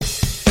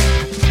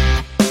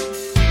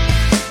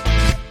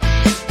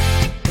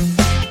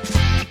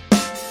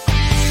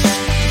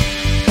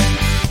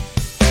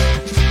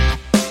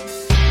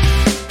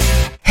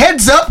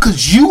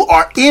because you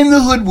are in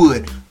the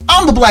Hoodwood.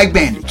 I'm the Black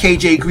Bandit,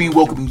 KJ Green,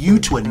 welcoming you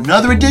to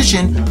another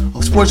edition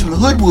of Sports from the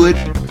Hoodwood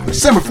for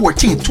December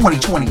 14th,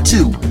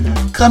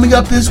 2022. Coming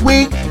up this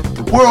week,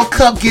 the World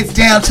Cup gets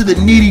down to the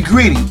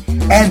nitty-gritty,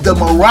 and the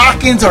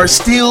Moroccans are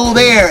still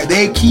there.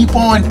 They keep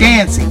on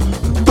dancing.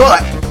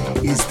 But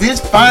is this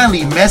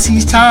finally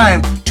Messi's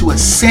time to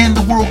ascend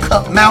the World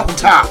Cup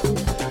mountaintop?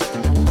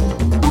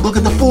 We'll look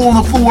at the four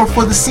on the floor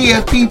for the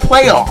CFP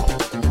playoff.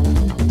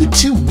 The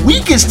two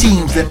weakest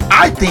teams that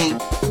I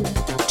think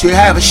to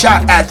have a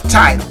shot at the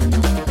title.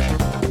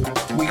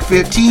 Week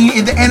 15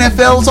 in the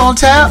NFL's on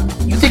tap.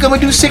 You think I'm going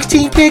to do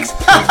 16 picks?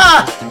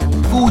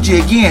 Fooled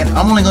you again.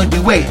 I'm only going to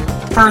do,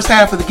 first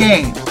half of the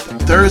game.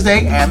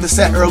 Thursday and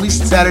the early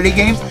Saturday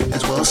games,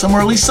 as well as some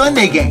early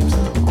Sunday games.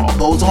 All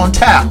those on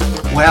tap.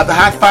 We'll have the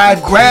Hot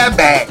 5 grab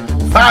bag.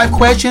 5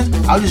 questions.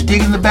 I'll just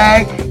dig in the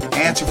bag,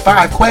 answer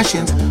 5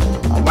 questions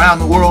around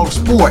the world of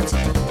sports.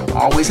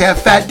 Always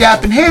have Fat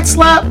Dap and Head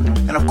Slap.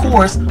 And of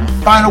course,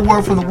 final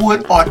word from the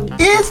wood on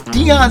is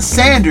Deion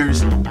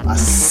Sanders a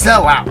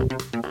sellout?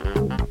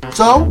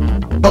 So,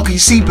 buckle your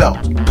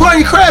seatbelts, put on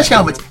your crash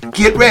helmets,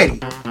 get ready.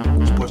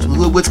 Sports from the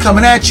Hoodwood's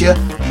coming at you.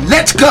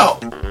 Let's go!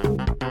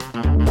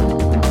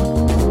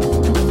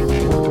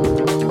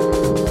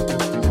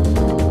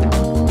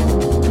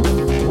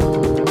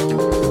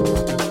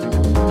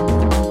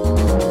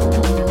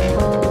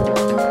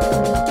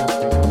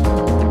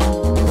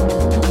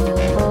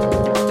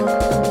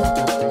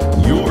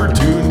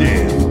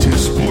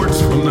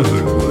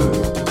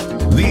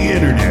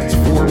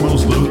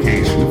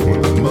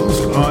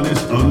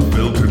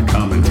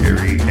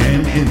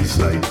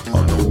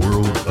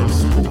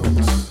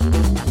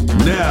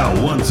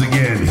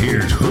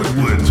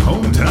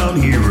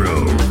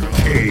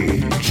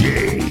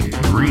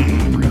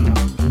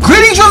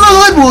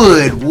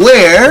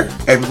 Where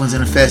everyone's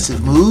in a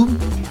festive mood.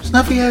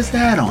 Snuffy has the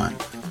hat on.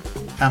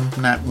 I'm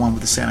not one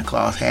with the Santa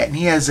Claus hat, and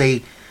he has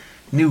a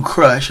new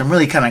crush. I'm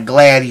really kind of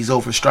glad he's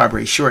over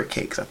strawberry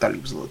shortcake, because I thought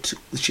she was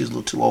a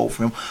little too old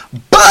for him.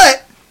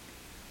 But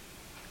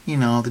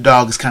the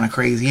dog is kind of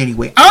crazy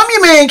anyway. I'm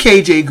your man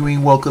KJ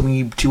Green, welcoming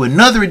you to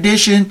another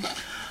edition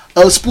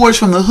of Sports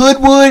from the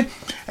Hoodwood,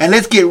 and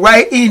let's get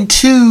right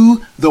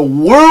into the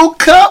World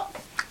Cup.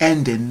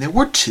 And then there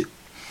were two.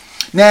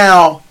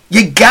 Now,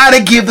 you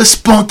gotta give the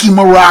spunky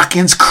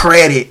Moroccans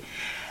credit.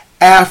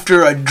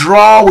 After a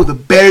draw with a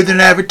better than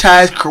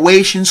advertised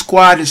Croatian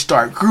squad to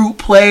start group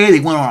play, they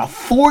went on a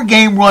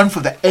 4-game run for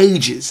the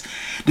ages,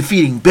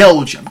 defeating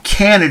Belgium,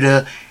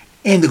 Canada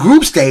in the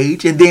group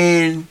stage, and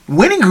then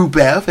winning Group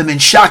F, and then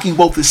shocking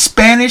both the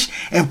Spanish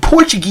and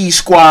Portuguese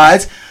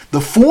squads, the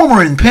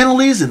former in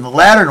penalties and the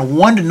latter in a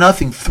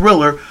 1-0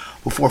 thriller,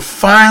 before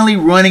finally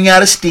running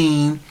out of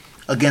steam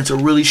against a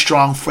really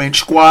strong French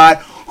squad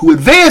who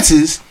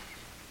advances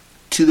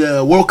to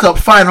the World Cup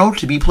final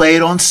to be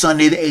played on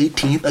Sunday the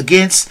 18th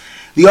against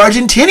the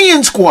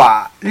Argentinian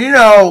squad.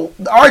 The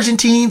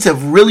Argentines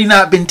have really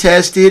not been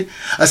tested,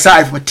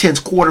 aside from a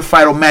tense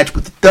quarterfinal match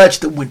with the Dutch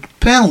that went to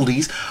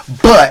penalties.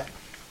 But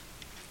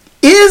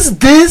is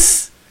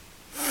this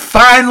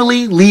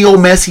finally Leo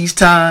Messi's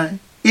time?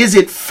 Is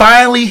it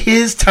finally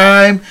his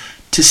time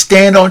to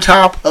stand on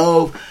top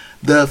of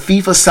the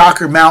FIFA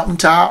soccer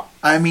mountaintop?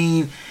 I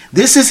mean,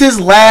 this is his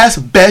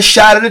last best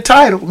shot at a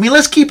title. I mean,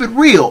 let's keep it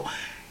real.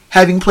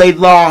 Having played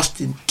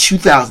lost in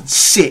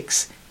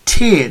 2006,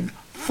 10,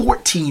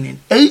 14, and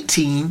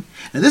 18.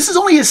 Now, this is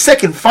only his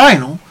second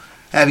final,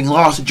 having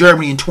lost to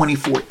Germany in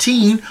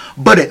 2014.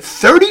 But at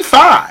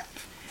 35,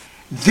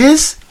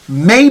 this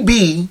may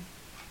be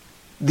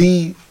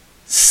the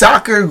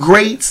soccer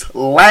great's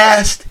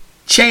last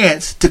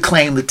chance to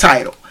claim the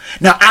title.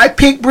 Now, I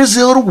picked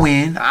Brazil to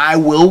win. I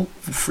will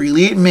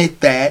freely admit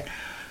that.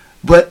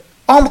 But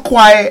on the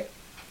quiet,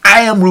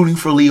 I am rooting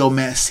for Leo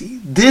Messi.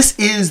 This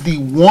is the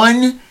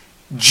one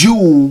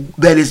jewel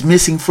that is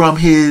missing from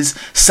his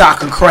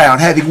soccer crown,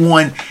 having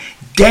won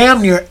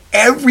damn near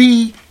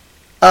every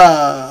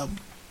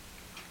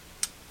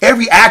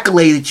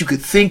accolade that you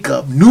could think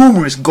of.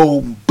 Numerous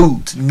golden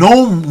boots,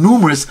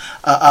 numerous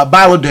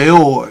Ballon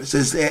d'Ors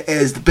as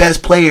the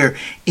best player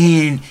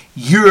in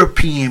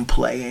European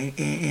play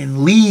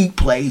and league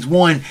play. He's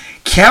won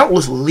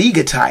countless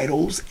Liga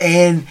titles,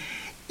 and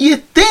you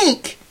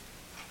think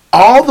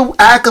all the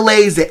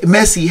accolades that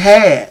Messi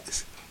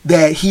has,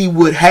 that he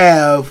would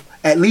have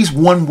at least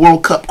one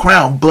World Cup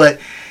crown. But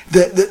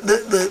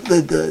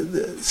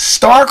the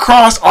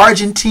star-crossed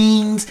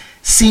Argentines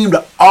seem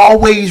to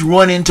always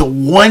run into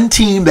one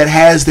team that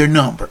has their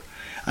number.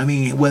 I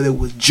mean, whether it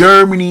was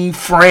Germany,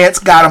 France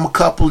got them a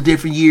couple of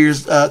different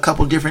years, a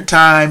couple of different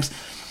times.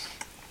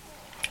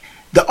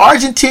 The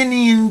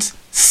Argentinians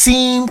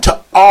seem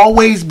to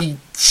always be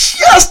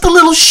just a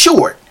little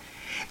short.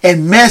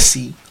 And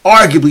Messi,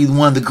 arguably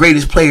one of the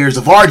greatest players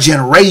of our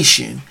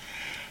generation,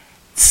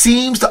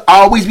 seems to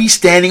always be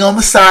standing on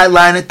the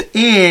sideline at the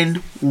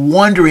end,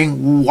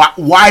 wondering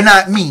why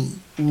not me?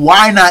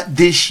 Why not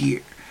this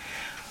year?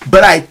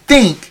 But I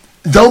think,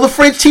 though the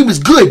French team is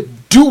good,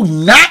 do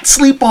not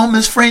sleep on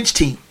this French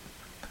team.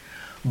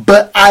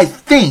 But I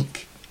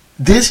think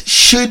this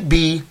should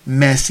be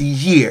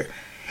Messi's year.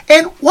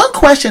 And one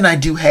question I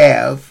do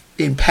have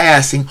in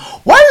passing,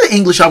 why do the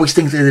English always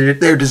think that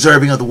they're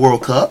deserving of the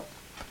World Cup?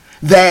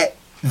 That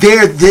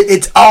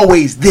it's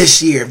always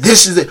this year.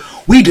 This is it.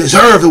 We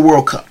deserve the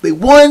World Cup. They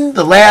won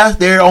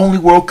their only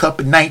World Cup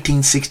in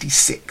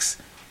 1966.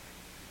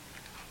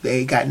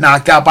 They got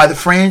knocked out by the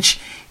French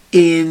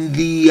in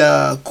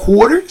the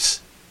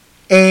quarters,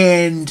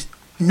 and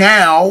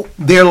now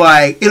they're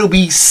like, it'll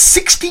be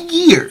 60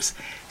 years.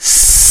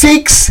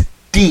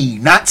 60,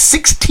 not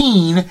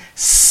 16,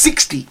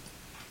 60.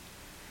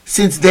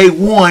 Since they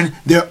won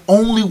their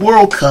only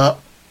World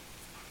Cup,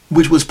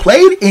 which was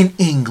played in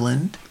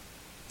England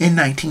in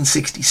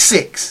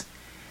 1966.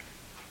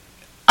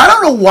 I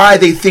don't know why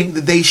they think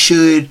that they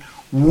should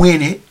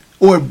win it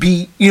or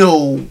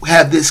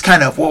have this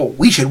kind of,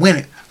 we should win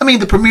it. I mean,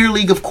 the Premier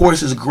League, of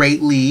course, is a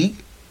great league,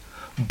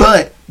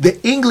 but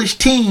the English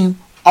team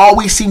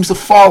always seems to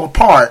fall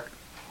apart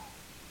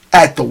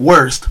at the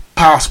worst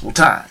possible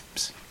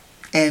times.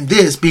 And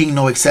this being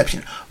no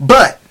exception.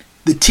 But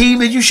the team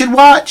that you should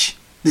watch,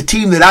 the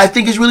team that I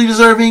think is really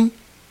deserving,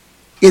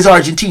 is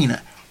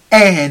Argentina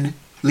and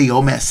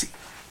Leo Messi.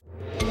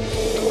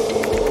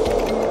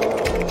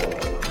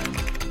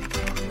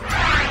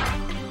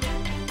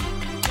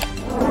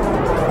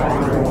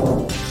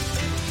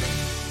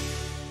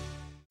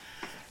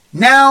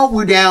 Now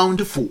we're down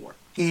to 4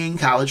 in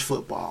college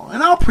football.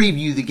 And I'll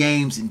preview the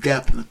games in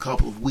depth in a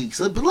couple of weeks.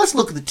 But let's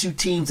look at the 2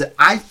 teams that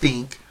I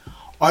think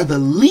are the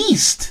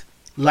least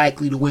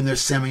likely to win their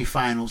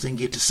semifinals and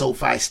get to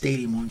SoFi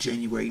Stadium on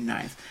January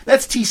 9th.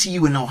 That's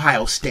TCU and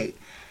Ohio State.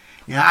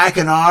 Now, I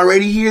can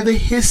already hear the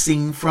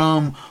hissing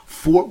from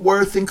Fort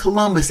Worth and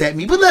Columbus at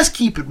me, but let's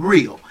keep it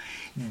real.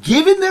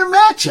 Given their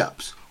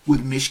matchups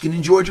with Michigan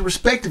and Georgia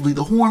respectively,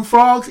 the Horned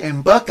Frogs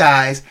and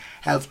Buckeyes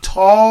have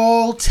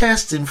tall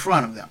tests in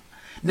front of them.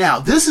 Now,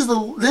 this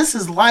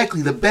is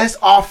likely the best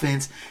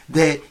offense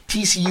that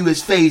TCU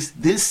has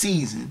faced this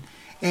season,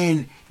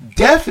 and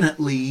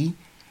definitely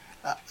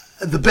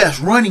the best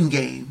running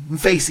game in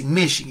facing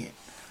Michigan.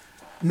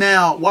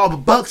 Now, while the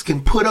Bucks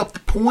can put up the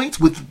points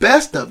with the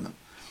best of them,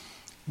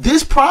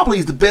 this probably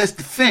is the best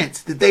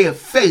defense that they have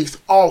faced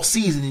all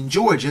season in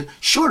Georgia,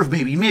 short of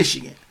maybe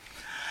Michigan.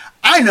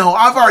 I know,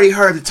 I've already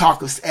heard the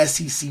talk of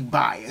SEC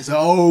bias.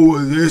 Oh,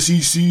 the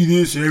SEC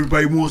this, and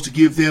everybody wants to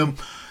give them,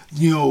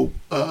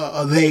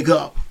 a leg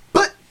up.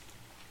 But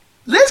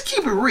let's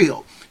keep it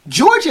real.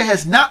 Georgia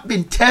has not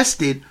been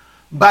tested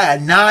by a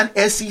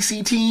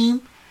non-SEC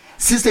team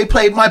since they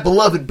played my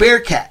beloved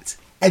Bearcats.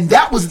 And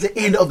that was the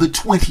end of the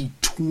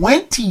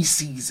 2020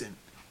 season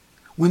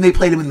when they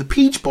played them in the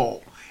Peach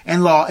Bowl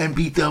and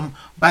beat them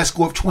by a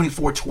score of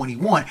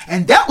 24-21.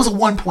 And that was a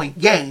 1-point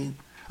game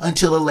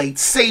until a late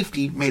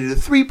safety made it a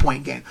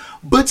 3-point game.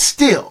 But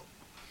still,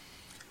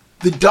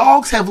 the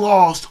Dogs have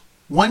lost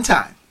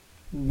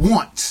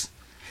once,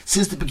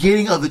 since the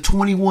beginning of the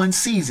 21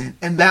 season,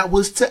 and that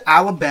was to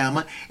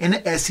Alabama in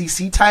the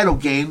SEC title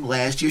game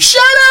last year.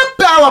 Shut up,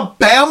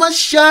 Alabama,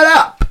 shut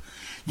up.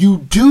 You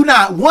do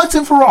not, once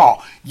and for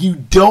all, you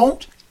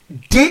didn't,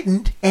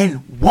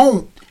 and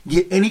won't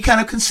get any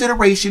kind of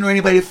consideration or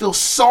anybody to feel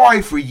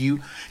sorry for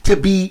you to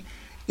be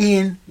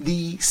in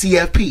the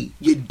CFP.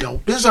 You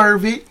don't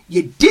deserve it.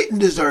 You didn't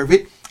deserve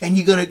it. And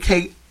you're going to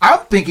take,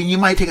 I'm thinking you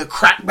might take a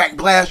crackback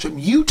blast from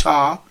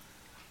Utah.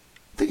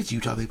 I think it's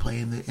Utah they play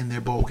in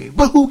their bowl game.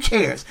 But who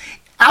cares?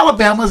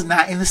 Alabama's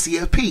not in the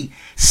CFP.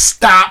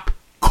 Stop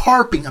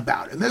carping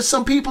about it. And there's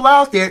some people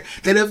out there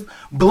that have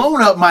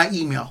blown up my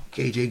email,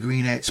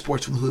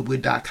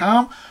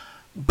 kjgreen@sportsfromthehoodwood.com.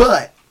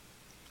 But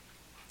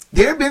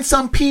there have been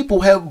some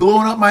people have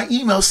blown up my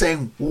email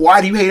saying,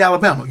 why do you hate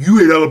Alabama? You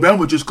hate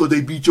Alabama just because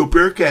they beat your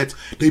Bearcats.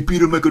 They beat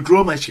them like a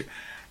drum last year.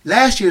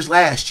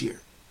 Last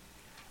year.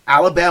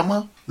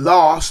 Alabama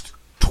lost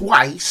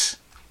twice.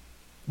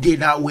 Did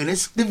not win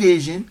its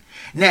division.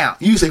 Now,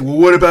 you say, well,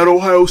 what about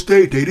Ohio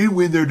State? They didn't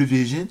win their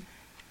division.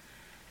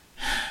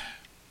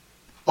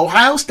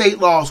 Ohio State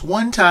lost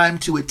one time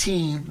to a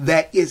team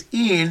that is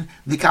in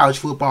the college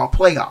football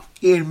playoff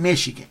in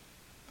Michigan.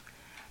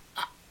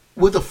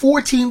 With a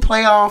 4-team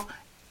playoff,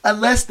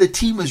 unless the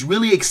team is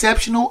really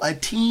exceptional, a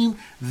team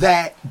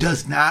that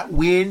does not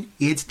win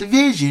its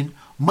division,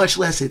 much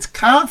less its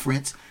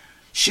conference,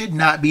 should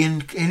not be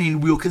in any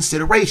real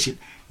consideration.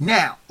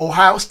 Now,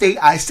 Ohio State,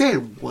 I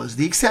said, was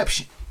the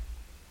exception.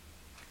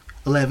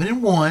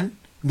 11-1,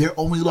 their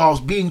only loss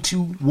being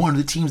to one of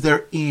the teams that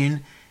are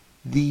in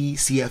the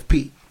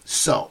CFP.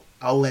 So,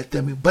 I'll let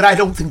them in. But I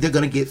don't think they're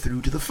going to get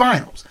through to the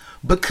finals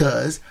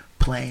because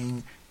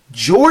playing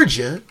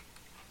Georgia,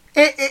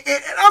 and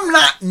I'm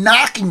not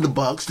knocking the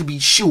Bucks to be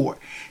sure.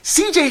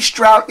 CJ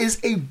Stroud is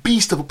a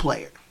beast of a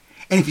player.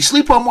 And if you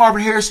sleep on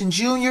Marvin Harrison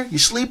Jr., you're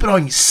sleeping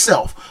on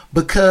yourself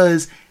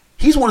because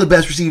he's one of the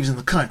best receivers in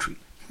the country.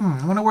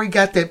 I wonder where he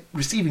got that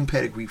receiving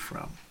pedigree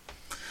from.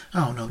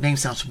 I don't know. Name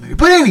sounds familiar.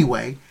 But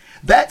anyway,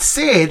 that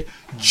said,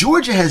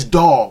 Georgia has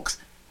dogs.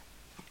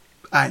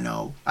 I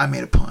know. I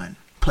made a pun.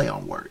 Play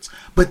on words.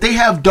 But they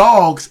have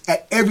dogs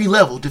at every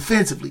level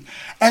defensively.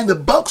 And the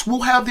Bucks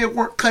will have their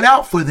work cut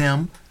out for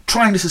them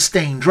trying to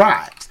sustain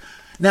drives.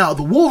 Now,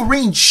 the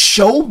Wolverines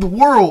showed the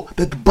world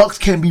that the Bucs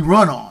can be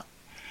run on.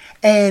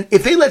 And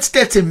if they let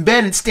Stetson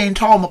Bennett stand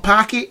tall in the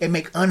pocket and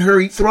make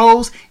unhurried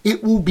throws,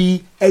 it will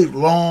be a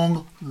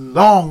long,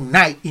 long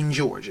night in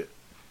Georgia.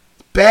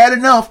 Bad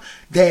enough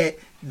that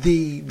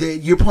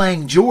you're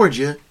playing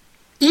Georgia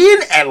in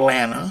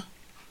Atlanta.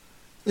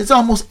 It's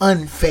almost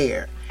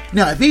unfair.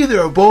 Now, if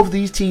either or both of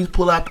these teams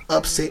pull out the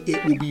upset,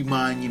 it will be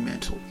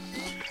monumental.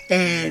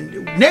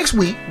 And next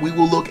week, we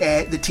will look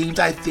at the teams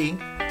I think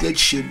that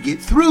should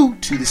get through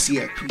to the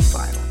CFP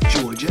final,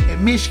 Georgia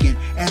and Michigan,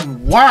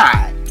 and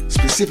why,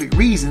 specific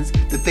reasons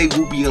that they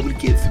will be able to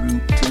get through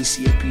to the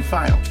CFP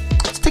final.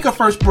 Let's take our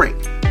first break.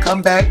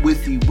 Come back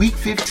with the Week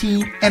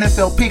 15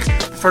 NFL picks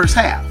first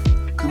half.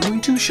 We're doing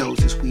 2 shows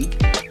this week.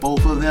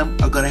 Both of them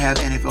are going to have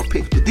NFL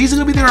picks, but these are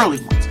going to be the early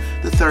ones.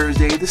 The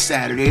Thursday, the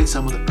Saturday, and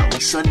some of the early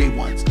Sunday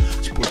ones.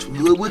 Sports from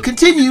Hollywood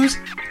continues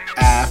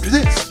after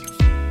this.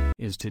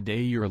 Is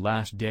today your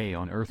last day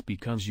on Earth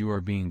because you are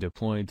being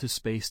deployed to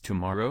space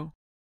tomorrow?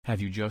 Have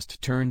you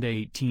just turned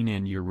 18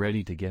 and you're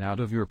ready to get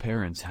out of your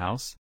parents'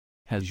 house?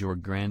 Has your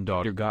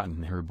granddaughter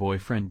gotten her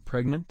boyfriend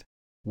pregnant?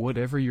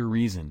 Whatever your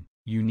reason,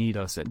 you need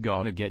us at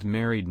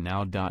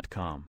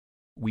GottaGetMarriedNow.com.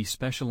 We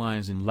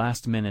specialize in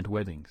last-minute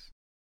weddings.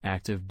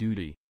 Active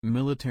duty,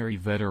 military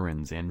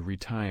veterans and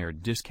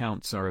retired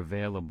discounts are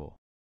available.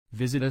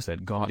 Visit us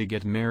at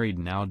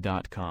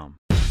GottaGetMarriedNow.com.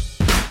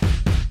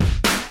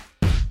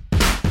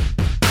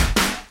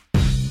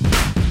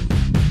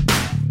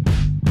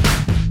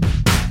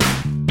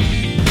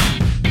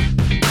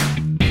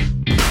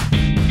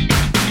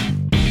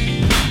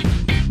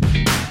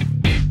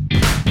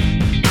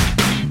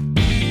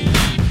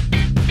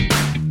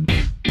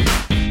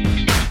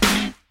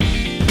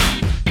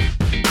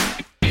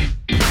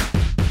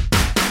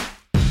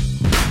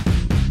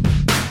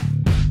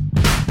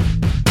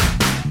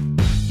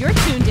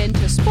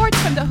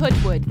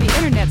 Hoodwood, the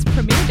internet's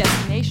premier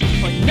destination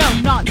for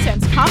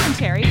no-nonsense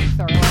commentary,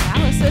 thorough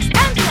analysis,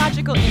 and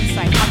logical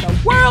insight on the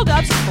world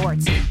of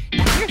sports.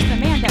 Now here's the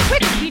man that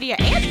Wikipedia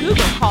and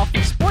Google call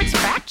for sports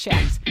fact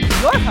checks,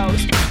 your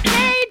host,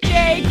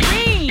 KJ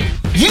Green.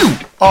 You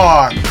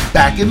are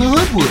back in the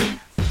Hoodwood.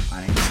 My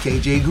name is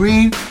KJ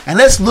Green, and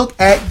let's look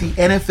at the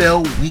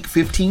NFL Week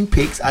 15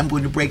 picks. I'm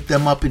going to break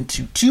them up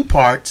into 2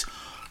 parts.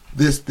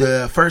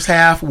 The first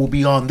half will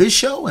be on this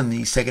show, and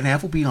the second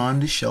half will be on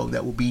the show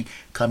that will be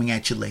coming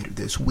at you later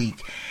this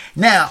week.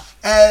 Now,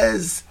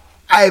 as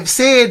I've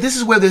said, this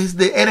is where the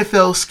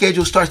NFL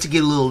schedule starts to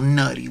get a little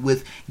nutty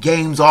with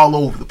games all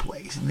over the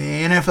place. And the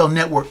NFL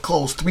Network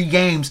closed 3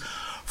 games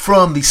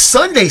from the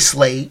Sunday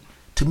slate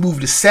to move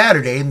to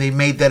Saturday, and they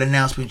made that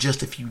announcement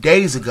just a few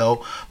days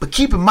ago. But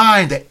keep in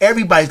mind that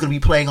everybody's going to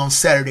be playing on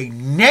Saturday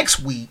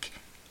next week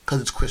because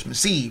it's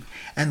Christmas Eve.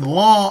 And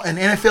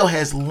NFL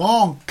has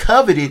long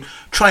coveted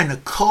trying to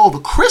cull the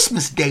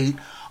Christmas date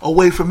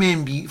away from the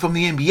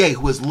NBA,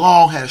 who has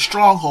long had a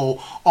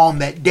stronghold on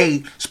that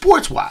date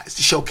sports-wise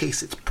to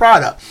showcase its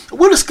product.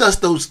 We'll discuss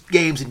those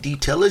games in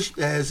detail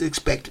as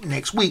expected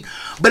next week.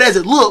 But as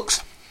it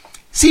looks,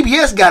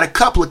 CBS got a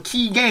couple of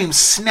key games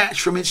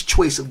snatched from its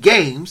choice of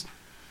games,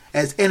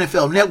 as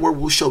NFL Network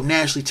will show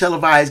nationally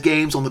televised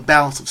games on the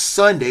balance of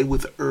Sunday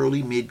with the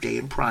early, midday,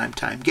 and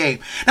primetime game.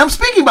 Now, I'm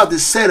speaking about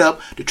this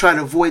setup to try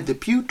to avoid the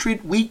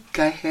putrid week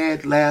I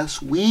had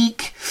last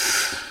week.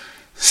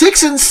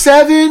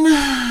 6-7,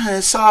 I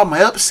saw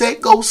my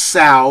upset go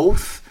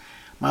south.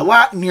 My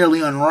lock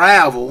nearly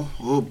unravel.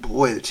 Oh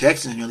boy, the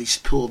Texans nearly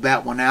pulled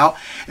that one out.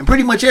 And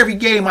pretty much every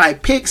game I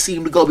picked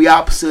seemed to go the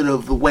opposite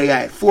of the way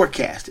I had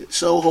forecasted.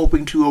 So,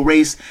 hoping to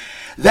erase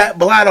that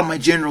blot on my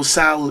general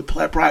solid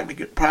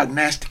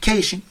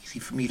prognostication, easy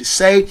for me to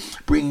say,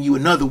 bringing you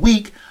another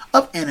week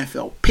of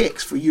NFL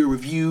picks for your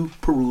review,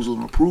 perusal,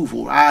 and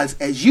approval.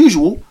 As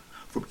usual,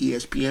 from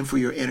ESPN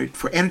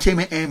for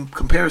entertainment and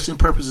comparison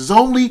purposes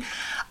only.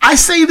 I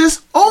say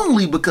this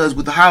only because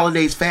with the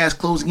holidays fast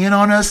closing in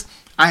on us,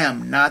 I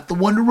am not the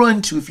one to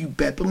run to if you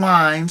bet the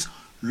lines,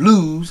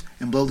 lose,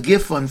 and blow the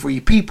gift fund for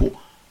your people.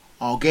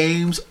 All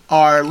games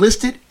are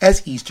listed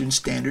as Eastern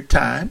Standard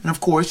Time. And of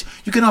course,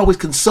 you can always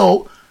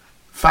consult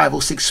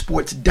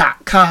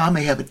 506sports.com.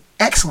 They have an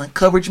excellent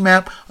coverage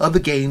map of the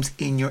games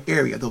in your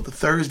area. Though the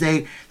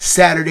Thursday,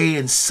 Saturday,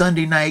 and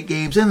Sunday night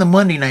games and the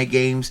Monday night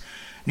games,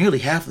 nearly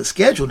half of the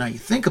schedule, now you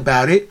think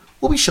about it,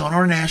 will be shown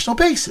on a national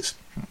basis.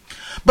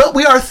 But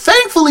we are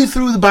thankfully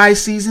through the bye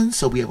season,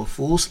 so we have a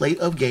full slate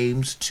of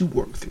games to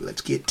work through.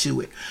 Let's get to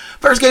it.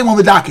 First game on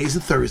the docket is the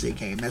Thursday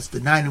game. That's the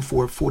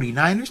 9-4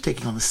 49ers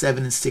taking on the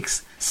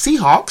 7-6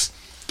 Seahawks.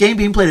 Game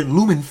being played at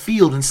Lumen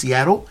Field in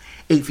Seattle.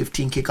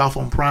 8:15 kickoff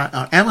on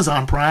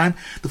Amazon Prime.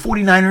 The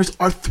 49ers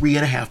are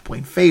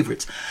 3.5-point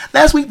favorites.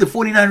 Last week, the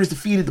 49ers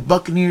defeated the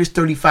Buccaneers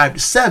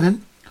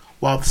 35-7,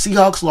 while the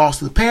Seahawks lost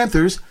to the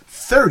Panthers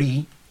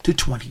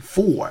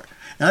 30-24.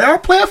 Now, there are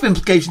playoff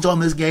implications on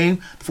this game.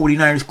 The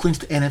 49ers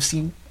clinched the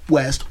NFC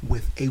West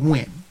with a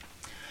win.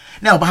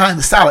 Now, behind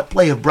the solid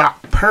play of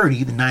Brock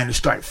Purdy, the Niners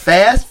start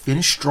fast,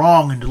 finish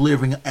strong in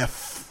delivering a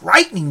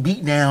frightening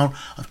beatdown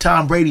of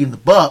Tom Brady and the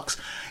Bucs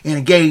in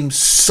a game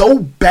so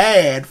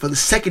bad for the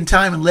second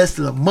time in less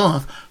than a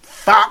month,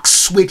 Fox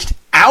switched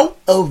out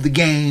of the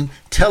game,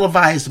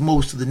 televised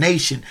most of the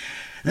nation.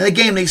 Now, the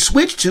game they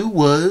switched to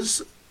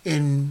was,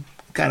 in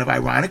kind of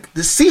ironic,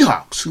 the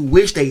Seahawks, who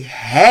wish they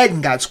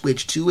hadn't got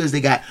switched to as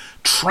they got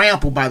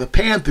trampled by the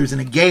Panthers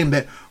in a game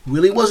that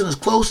really wasn't as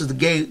close as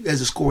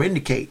the score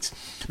indicates.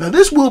 Now,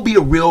 this will be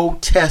a real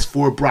test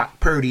for Brock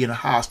Purdy in a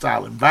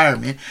hostile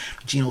environment.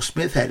 Geno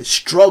Smith had his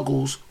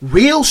struggles,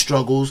 real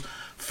struggles,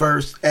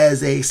 first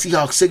as a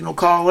Seahawks signal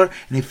caller,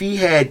 and if he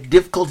had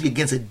difficulty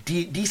against a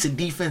decent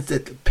defense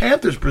that the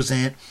Panthers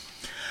present,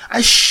 I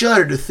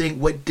shudder to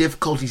think what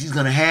difficulties he's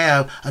going to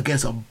have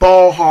against a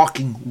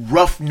ball-hawking,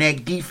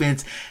 roughneck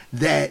defense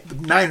that the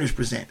Niners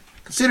present.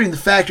 Considering the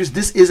factors,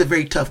 this is a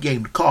very tough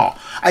game to call.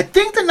 I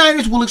think the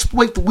Niners will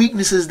exploit the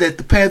weaknesses that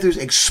the Panthers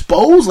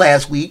exposed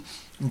last week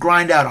and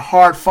grind out a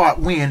hard-fought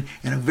win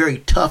in a very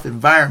tough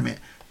environment.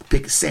 The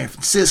pick is San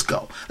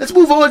Francisco. Let's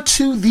move on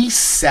to the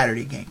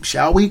Saturday game,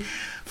 shall we?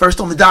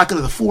 First on the docket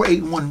are the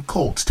 4-8-1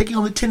 Colts taking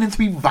on the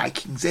 10-3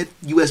 Vikings at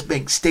US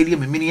Bank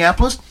Stadium in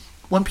Minneapolis.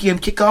 1 p.m.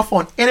 kickoff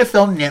on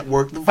NFL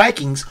Network. The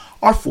Vikings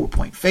are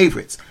 4-point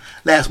favorites.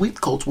 Last week, the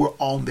Colts were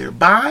on their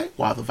bye,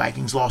 while the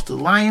Vikings lost to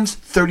the Lions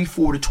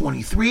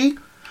 34-23.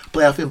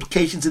 Playoff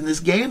implications in this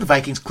game, the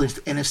Vikings clinched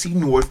the NFC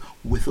North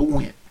with a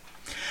win.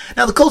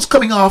 Now, the Colts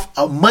coming off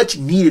a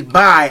much-needed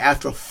bye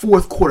after a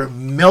fourth-quarter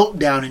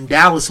meltdown in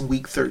Dallas in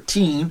Week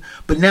 13,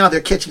 but now they're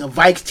catching a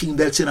Vikes team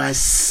that's in a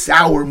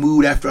sour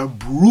mood after a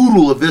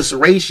brutal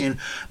evisceration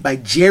by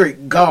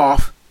Jared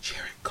Goff.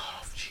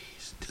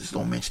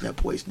 Don't mention that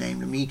boy's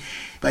name to me,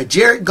 by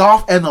Jared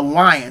Goff and the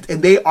Lions,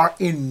 and they are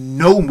in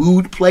no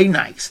mood to play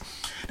nice.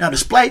 Now,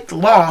 despite the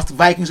loss, the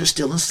Vikings are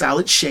still in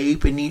solid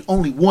shape and need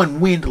only one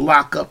win to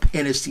lock up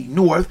NFC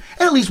North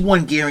and at least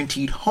one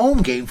guaranteed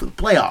home game for the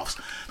playoffs.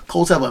 The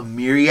Colts have a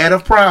myriad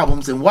of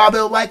problems, and while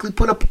they'll likely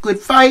put up a good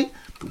fight,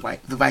 the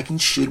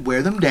Vikings should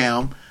wear them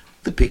down.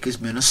 The pick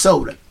is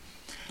Minnesota.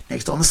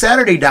 Next on the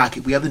Saturday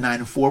docket, we have the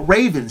 9-4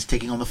 Ravens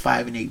taking on the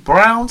 5-8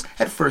 Browns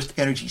at First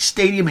Energy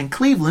Stadium in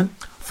Cleveland.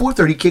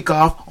 4:30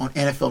 kickoff on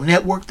NFL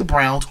Network. The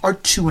Browns are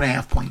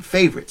 2.5-point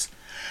favorites.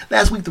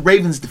 Last week, the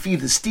Ravens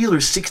defeated the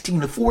Steelers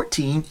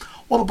 16-14,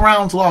 while the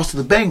Browns lost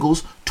to the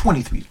Bengals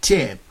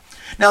 23-10.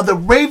 Now, the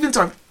Ravens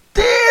are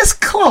this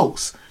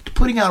close to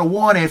putting out a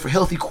want ad for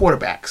healthy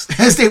quarterbacks,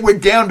 as they were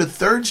down to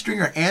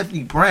third-stringer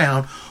Anthony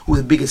Brown, who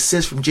with a big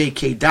assist from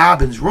J.K.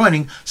 Dobbins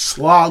running,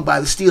 slogged by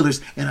the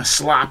Steelers in a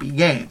sloppy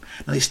game.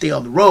 Now, they stay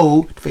on the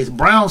road to face a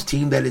Browns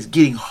team that is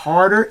getting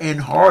harder and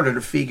harder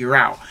to figure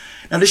out.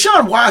 Now,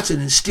 Deshaun Watson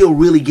is still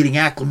really getting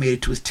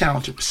acclimated to his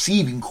talented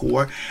receiving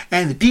core,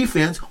 and the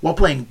defense, while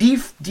playing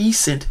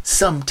decent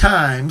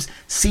sometimes,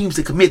 seems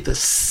to commit the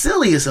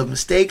silliest of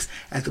mistakes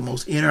at the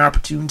most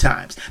inopportune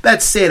times.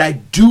 That said, I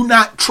do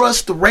not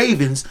trust the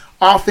Ravens'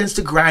 offense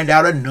to grind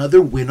out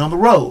another win on the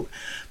road.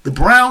 The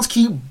Browns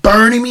keep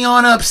burning me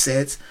on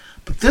upsets,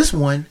 but this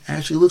one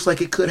actually looks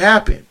like it could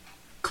happen.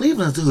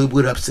 Cleveland's the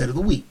Hoodwood upset of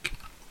the week.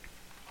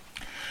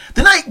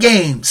 The night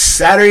game,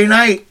 Saturday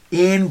night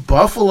in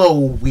Buffalo,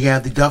 we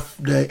have the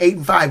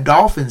 8-5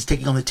 Dolphins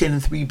taking on the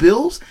 10-3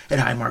 Bills at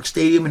Highmark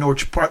Stadium in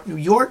Orchard Park, New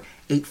York.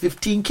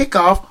 8:15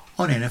 kickoff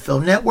on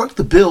NFL Network.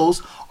 The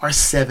Bills are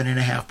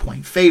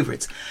 7.5-point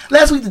favorites.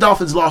 Last week, the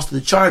Dolphins lost to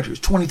the Chargers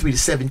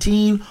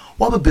 23-17,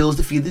 while the Bills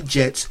defeated the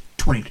Jets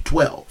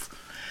 20-12.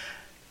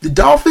 The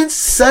Dolphins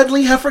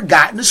suddenly have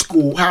forgotten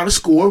how to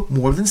score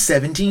more than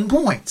 17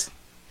 points,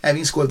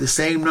 having scored the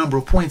same number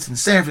of points in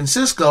San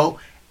Francisco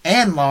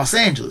and Los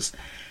Angeles.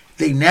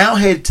 They now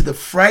head to the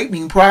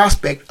frightening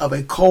prospect of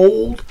a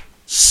cold,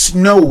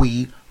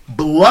 snowy,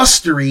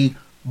 blustery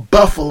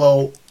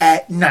Buffalo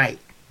at night.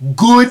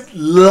 Good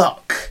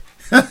luck.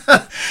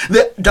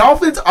 The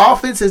Dolphins'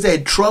 offense has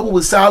had trouble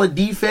with solid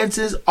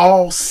defenses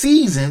all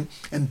season,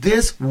 and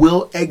this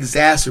will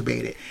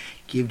exacerbate it.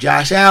 Give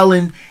Josh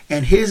Allen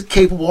and his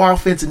capable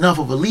offense enough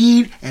of a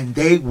lead, and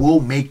they will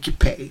make you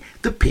pay.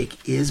 The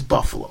pick is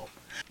Buffalo.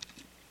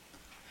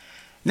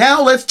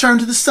 Now let's turn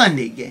to the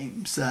Sunday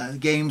games.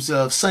 Games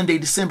of Sunday,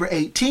 December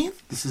 18th.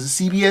 This is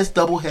a CBS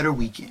doubleheader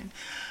weekend.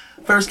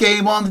 First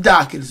game on the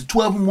docket is the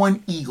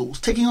 12-1 Eagles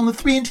taking on the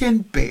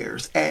 3-10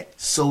 Bears at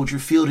Soldier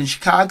Field in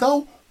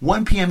Chicago.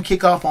 1 p.m.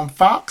 kickoff on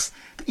Fox.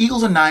 The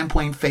Eagles are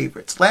 9-point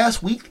favorites.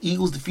 Last week, the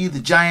Eagles defeated the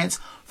Giants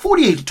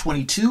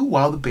 48-22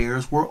 while the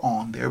Bears were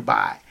on their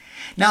bye.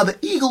 Now the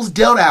Eagles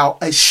dealt out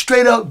a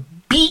straight-up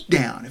beat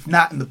down, if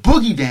not in the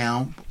boogie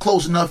down,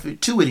 close enough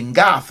to it in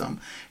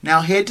Gotham.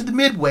 Now head to the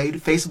Midway to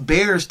face a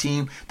Bears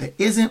team that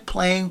isn't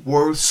playing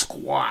worth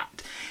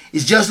squat.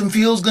 Is Justin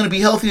Fields going to be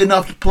healthy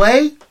enough to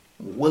play?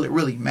 Will it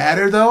really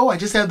matter, though? I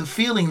just have the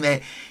feeling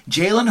that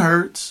Jalen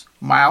Hurts,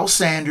 Miles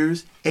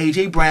Sanders,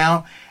 A.J.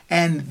 Brown,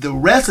 and the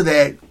rest of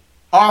that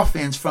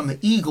offense from the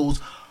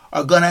Eagles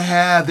are going to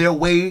have their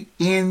way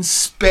in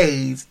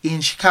spades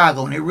in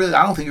Chicago. And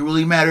I don't think it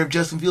really matters if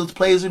Justin Fields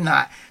plays or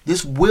not.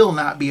 This will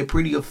not be a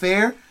pretty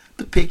affair.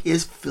 The pick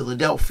is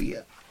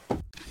Philadelphia.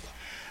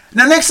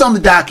 Now, next on the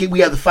docket,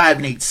 we have the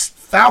 5-8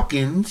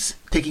 Falcons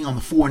taking on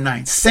the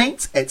 4-9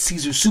 Saints at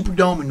Caesars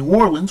Superdome in New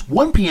Orleans.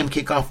 1 p.m.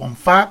 kickoff on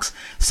Fox.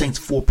 Saints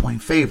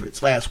 4-point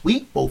favorites. Last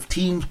week, both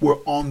teams were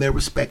on their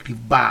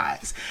respective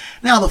byes.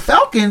 Now, the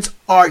Falcons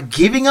are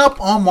giving up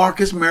on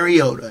Marcus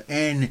Mariota,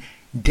 and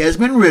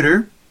Desmond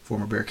Ridder,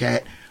 former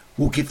Bearcat,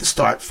 will get the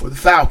start for the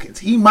Falcons.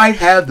 He might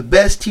have the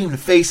best team to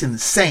face in the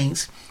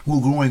Saints, who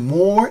are growing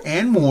more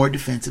and more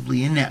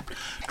defensively inept.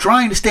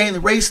 Trying to stay in the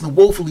race in the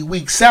woefully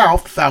weak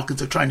South, the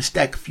Falcons are trying to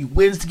stack a few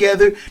wins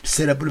together to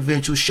set up an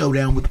eventual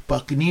showdown with the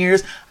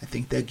Buccaneers. I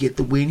think they'll get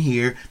the win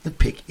here. The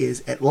pick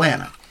is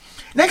Atlanta.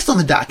 Next on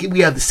the docket,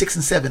 we have the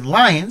 6-7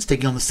 Lions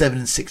taking on the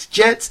 7-6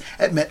 Jets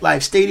at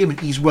MetLife Stadium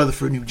in East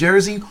Rutherford, New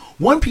Jersey.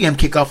 1 p.m.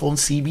 kickoff on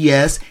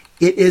CBS.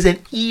 It is an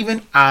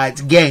even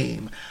odds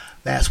game.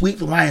 Last week,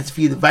 the Lions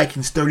defeated the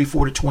Vikings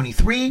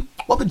 34-23,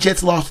 while the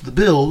Jets lost to the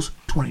Bills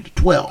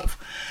 20-12.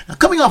 Now,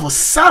 coming off a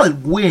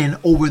solid win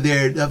over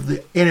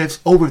the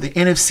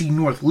NFC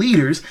North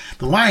leaders,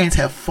 the Lions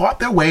have fought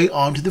their way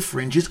onto the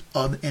fringes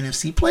of the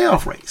NFC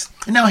playoff race,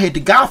 and now head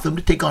to Gotham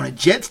to take on a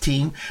Jets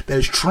team that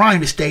is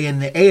trying to stay in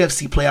the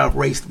AFC playoff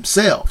race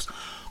themselves.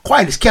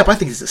 Quiet as kept, I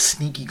think it's a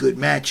sneaky good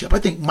matchup. I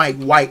think Mike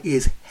White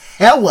is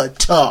hella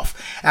tough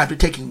after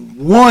taking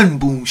one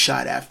boom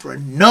shot after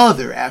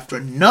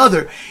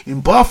another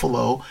in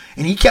Buffalo,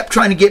 and he kept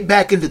trying to get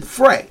back into the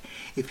fray.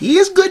 If he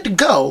is good to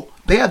go,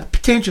 they have the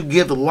potential to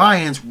give the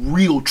Lions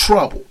real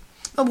trouble.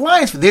 Now, the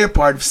Lions, for their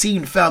part, have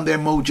seemed to found their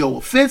mojo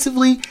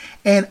offensively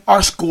and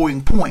are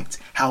scoring points.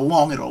 How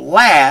long it'll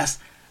last,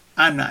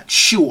 I'm not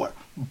sure.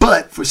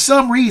 But for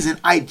some reason,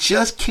 I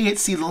just can't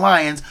see the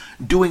Lions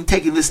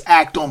taking this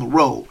act on the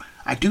road.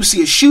 I do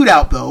see a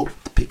shootout, though.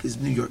 The pick is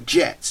New York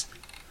Jets.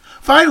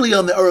 Finally,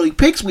 on the early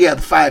picks, we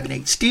have the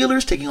 5-8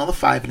 Steelers taking on the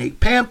 5-8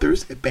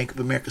 Panthers at Bank of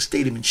America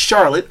Stadium in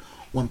Charlotte.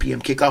 1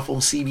 p.m. kickoff on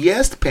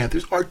CBS. The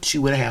Panthers are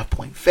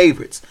 2.5-point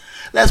favorites.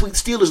 Last week, the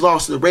Steelers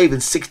lost to the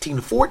Ravens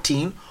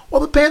 16-14,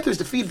 while the Panthers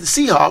defeated the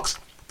Seahawks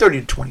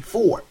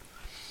 30-24.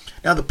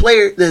 Now, the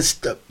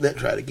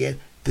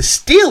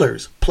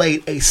Steelers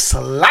played a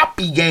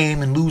sloppy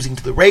game in losing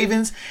to the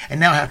Ravens and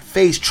now have to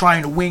face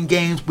trying to win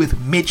games with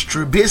Mitch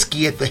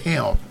Trubisky at the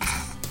helm.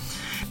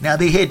 Now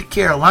they head to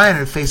Carolina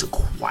to face a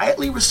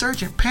quietly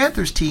resurgent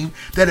Panthers team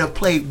that have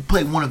played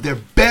one of their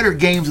better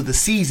games of the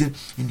season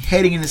and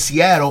heading into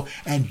Seattle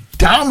and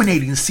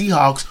dominating the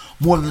Seahawks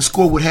more than the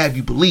score would have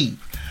you believe.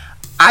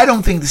 I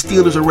don't think the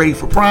Steelers are ready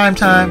for prime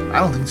time. I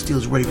don't think the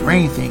Steelers are ready for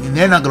anything, and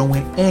they're not going to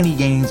win any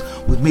games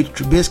with Mitch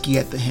Trubisky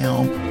at the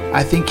helm.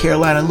 I think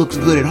Carolina looks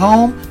good at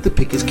home. The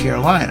pick is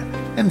Carolina.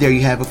 And there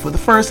you have it for the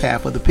first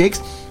half of the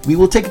picks. We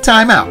will take a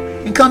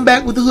timeout and come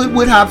back with the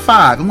Hoodwood Hot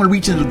 5. I'm going to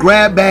reach into the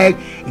grab bag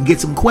and get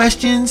some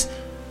questions.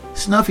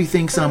 Snuffy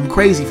thinks I'm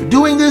crazy for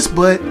doing this,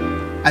 but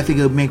I think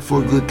it'll make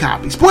for a good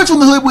copy. Sports from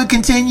the Hoodwood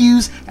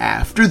continues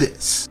after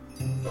this.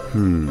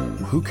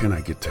 Who can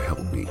I get to help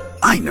me?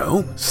 I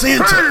know,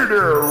 Santa! Hey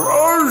there,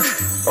 Raj!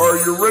 Are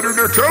you ready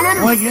to tell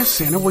him? Why, yes,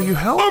 Santa, will you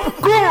help? Of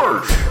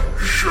course!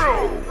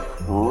 So,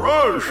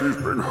 Raj has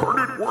been hard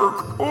at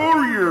work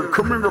all year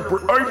coming up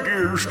with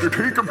ideas that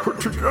he can put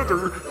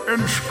together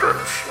in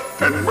scripts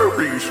and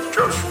movies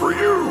just for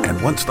you. And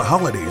once the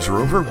holidays are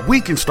over, we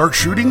can start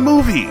shooting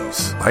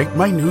movies. Like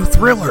my new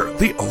thriller,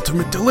 The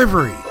Ultimate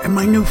Delivery, and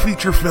my new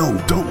feature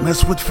film, Don't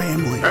Mess with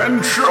Family.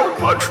 And so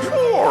much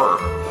more!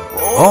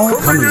 All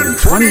coming in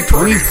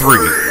 2023.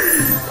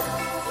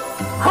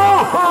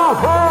 Ho, ho,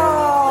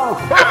 ho!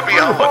 Happy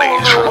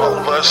holidays from all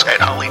of us at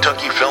Holly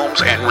Tucky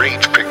Films and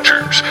Rage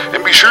Pictures.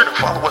 And be sure to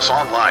follow us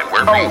online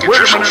wherever you get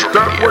your social media.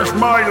 That was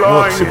my Look,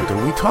 line. Santa,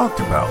 we talked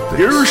about this.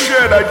 You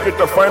said I'd get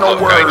the final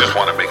Look, word. I just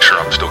want to make sure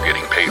I'm still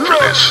getting paid for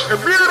Look, this.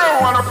 if you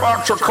don't want a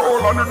box of coal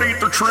underneath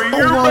the tree, you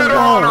Whoa, better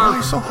why are honor.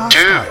 you so hostile?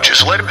 Dude,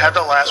 just let him have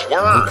the last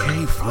word.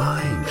 Okay,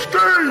 fine.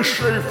 Stay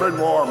safe and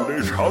warm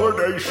this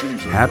holiday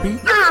season. Happy?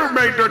 You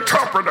made the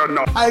top of the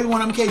night. Hi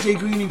everyone, I'm KJ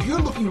Green. If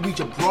you're looking to reach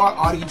a broad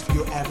audience for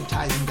your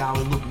advertising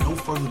dollar, look no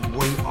further than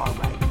where you are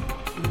right now.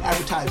 You can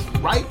advertise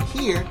right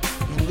here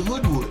in the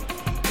Hoodwood.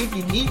 If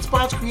you need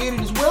spots created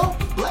as well,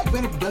 Black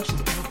Banner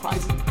Productions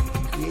Enterprises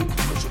can create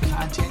commercial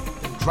content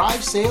that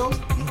drives sales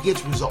and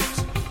gets results.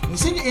 You can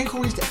send your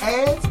inquiries to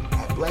ads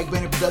at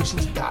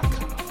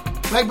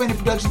blackbannerproductions.com. Black Banner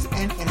Productions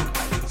and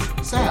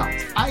Enterprises.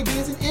 Sounds,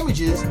 ideas, and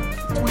images of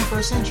the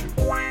 21st century.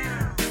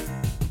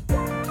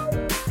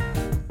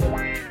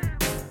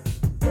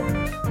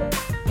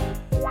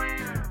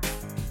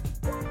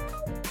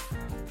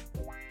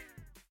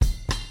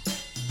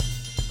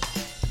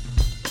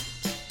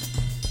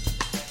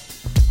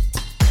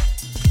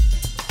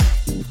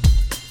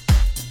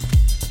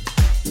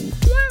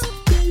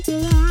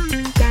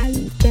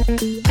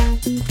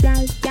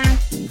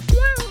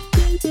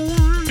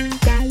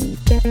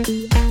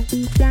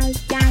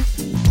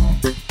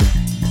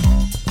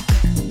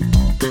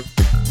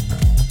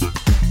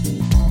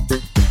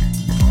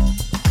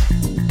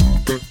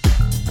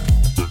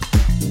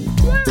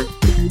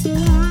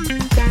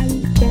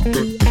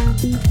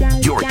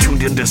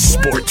 to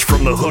Sports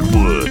from the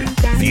Hoodwood,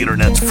 the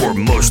internet's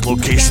foremost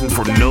location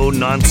for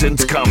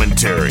no-nonsense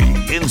commentary,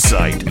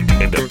 insight,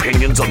 and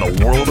opinions on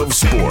the world of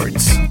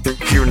sports.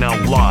 Here now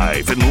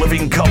live in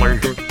living color,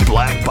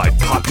 black by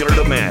popular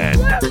demand,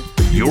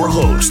 your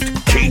host,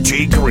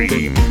 KJ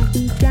Green.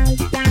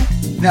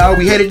 Now, are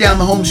we headed down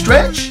the home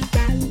stretch,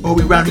 or are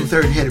we rounding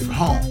third and headed for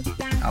home?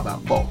 How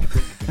about both?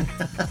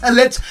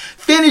 Let's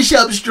finish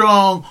up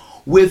strong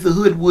with the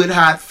Hoodwood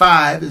Hot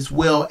 5, as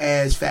well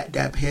as Fat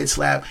Dap Head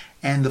Slap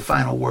and the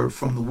final word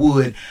from the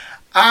Wood.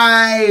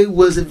 I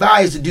was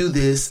advised to do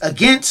this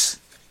against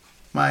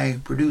my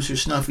producer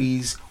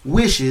Snuffy's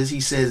wishes. He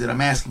says that I'm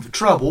asking for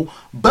trouble,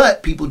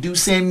 but people do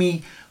send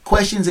me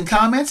questions and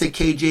comments at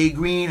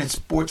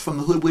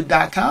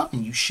kjgreen@sportsfromthehoodwood.com,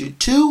 and you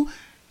should too.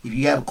 If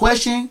you have a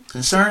question,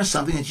 concern,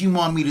 something that you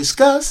want me to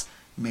discuss,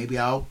 maybe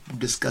I'll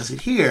discuss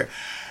it here.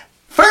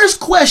 First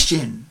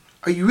question.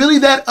 Are you really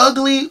that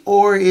ugly,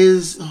 or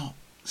is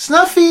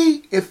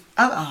Snuffy, if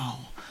the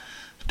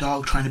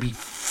dog trying to be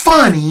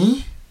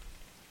funny?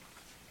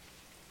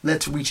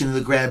 Let's reach into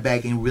the grab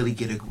bag and really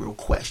get a real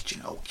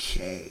question.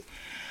 Okay.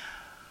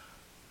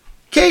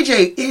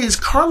 KJ, is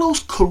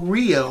Carlos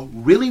Correa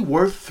really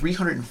worth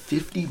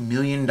 $350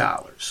 million?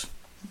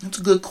 That's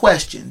a good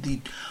question.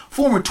 The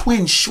former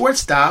Twins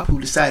shortstop who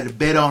decided to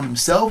bet on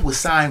himself was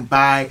signed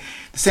by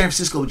the San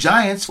Francisco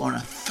Giants on a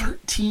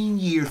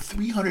 13-year,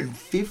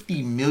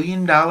 $350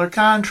 million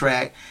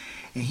contract,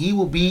 and he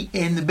will be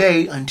in the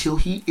Bay until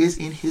he is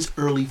in his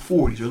early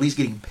 40s, or at least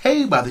getting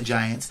paid by the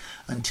Giants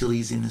until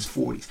he's in his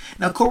 40s.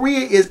 Now,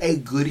 Correa is a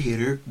good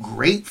hitter,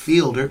 great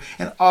fielder,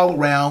 and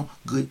all-around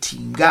good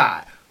team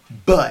guy,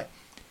 but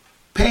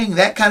paying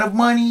that kind of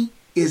money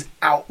is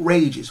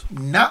outrageous.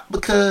 Not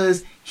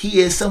because he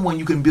is someone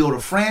you can build a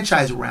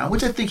franchise around,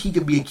 which I think he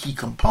could be a key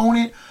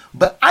component,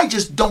 but I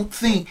just don't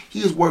think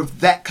he is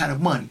worth that kind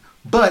of money.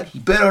 But he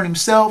bet on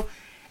himself,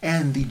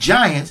 and the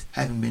Giants,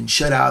 having been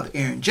shut out of the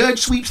Aaron Judge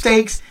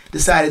sweepstakes,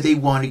 decided they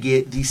wanted to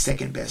get the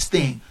second best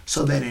thing,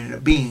 so that ended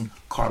up being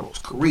Carlos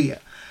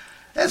Correa.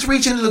 Let's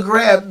reach into the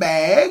grab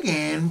bag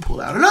and pull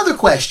out another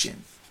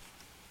question.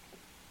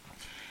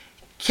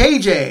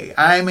 KJ,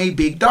 I'm a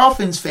big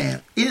Dolphins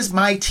fan. Is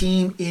my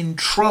team in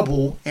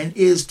trouble, and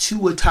is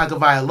Tua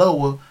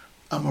Tagovailoa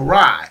a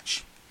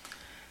mirage?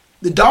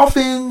 The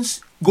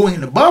Dolphins, going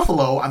into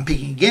Buffalo, I'm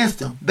picking against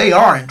them. They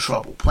are in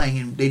trouble.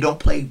 They don't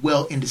play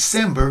well in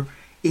December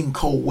in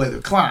cold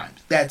weather climes.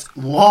 That's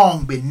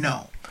long been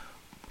known.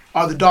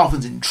 Are the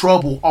Dolphins in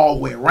trouble all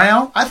the way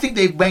around? I think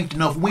they've banked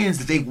enough wins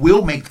that they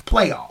will make the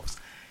playoffs.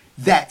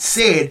 That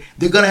said,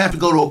 they're going to have to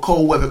go to a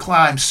cold weather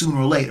climb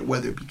sooner or later,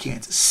 whether it be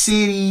Kansas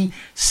City,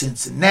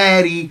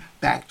 Cincinnati,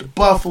 back to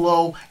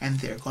Buffalo, and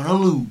they're going to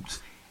lose.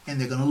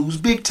 And they're going to lose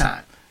big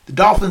time. The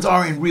Dolphins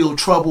are in real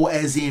trouble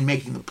as in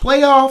making the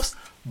playoffs,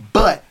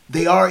 but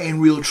they are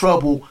in real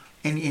trouble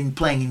in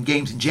playing in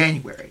games in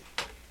January.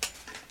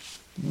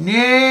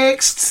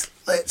 Next,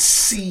 let's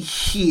see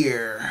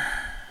here.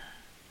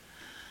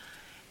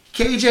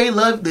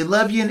 KJ, they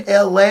love you in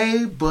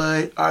LA,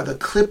 but are the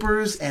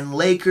Clippers and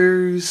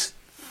Lakers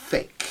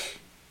fake?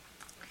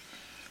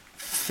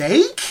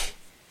 Fake?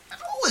 I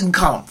wouldn't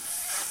call them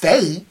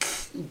fake.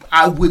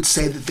 I would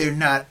say that they're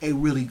not a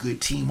really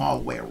good team all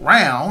the way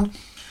around.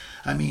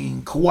 I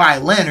mean, Kawhi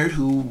Leonard,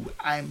 who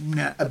I'm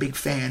not a big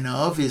fan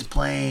of, is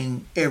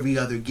playing every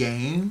other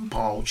game.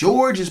 Paul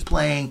George is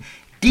playing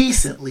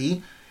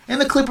decently, and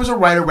the Clippers are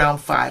right around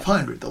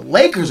 500. The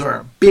Lakers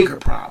are a bigger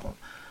problem.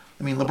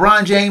 I mean,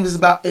 LeBron James is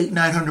about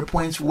 800-900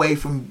 points away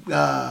from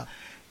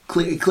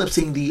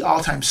eclipsing the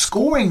all-time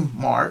scoring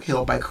mark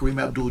held by Kareem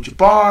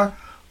Abdul-Jabbar.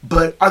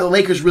 But are the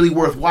Lakers really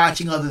worth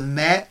watching other than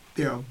that?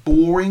 They're a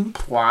boring,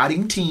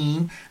 plodding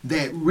team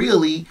that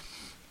really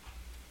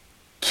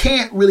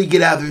can't really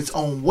get out of its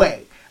own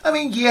way. I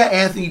mean, yeah,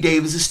 Anthony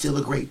Davis is still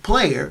a great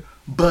player,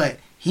 but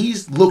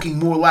he's looking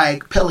more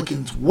like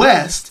Pelicans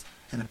West,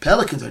 and the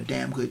Pelicans are a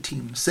damn good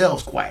team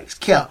themselves, quiet as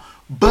kept.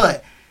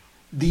 But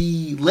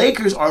the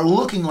Lakers are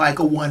looking like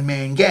a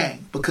one-man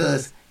gang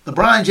because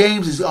LeBron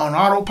James is on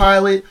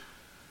autopilot.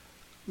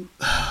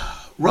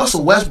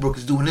 Russell Westbrook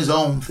is doing his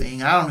own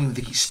thing. I don't even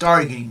think he's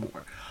starting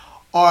anymore.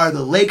 Are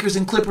the Lakers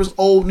and Clippers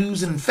old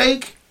news and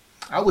fake?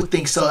 I would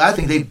think so. I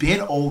think they've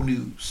been old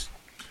news.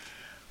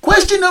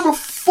 Question number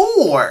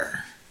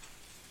 4.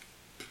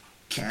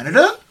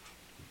 Canada?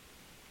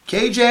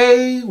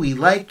 KJ, we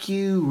like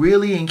you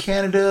really in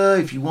Canada.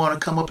 If you want to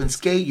come up and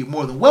skate, you're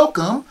more than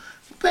welcome.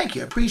 Thank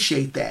you. I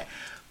appreciate that.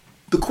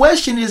 The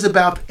question is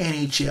about the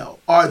NHL.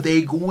 Are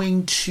they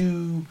going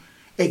to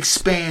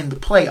expand the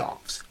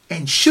playoffs?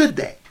 And should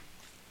they?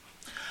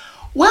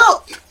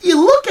 Well,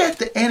 you look at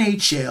the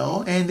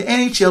NHL, and the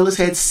NHL has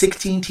had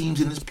 16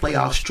 teams in this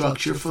playoff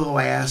structure for the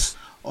last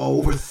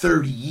over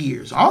 30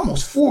 years,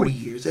 almost 40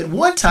 years. At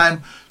one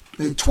time,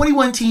 there were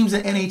 21 teams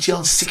in the NHL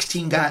and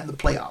 16 got in the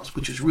playoffs,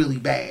 which was really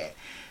bad.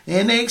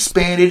 And they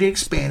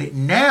expanded.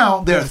 Now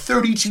there are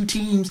 32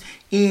 teams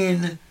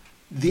in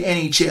the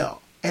NHL,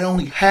 and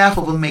only half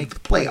of them make the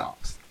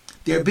playoffs.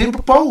 There have been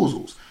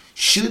proposals.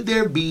 should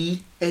there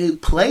be a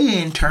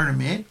play-in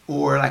tournament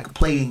or like a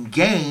play-in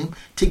game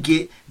to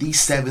get the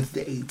 7th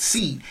to 8th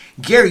seed?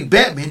 Gary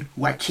Bettman,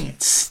 who I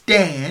can't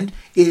stand,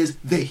 is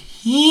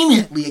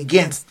vehemently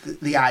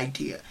against the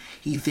idea.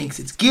 He thinks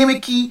it's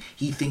gimmicky.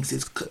 He thinks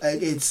it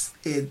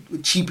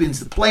cheapens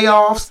the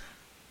playoffs.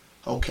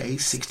 Okay,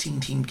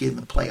 16 teams get in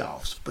the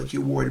playoffs, but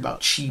you're worried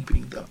about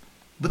cheapening them.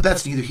 But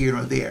that's neither here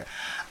nor there.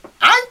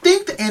 I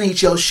think the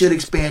NHL should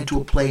expand to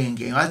a play-in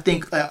game. I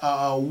think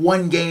a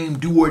one-game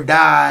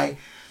do-or-die,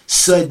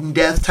 sudden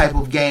death type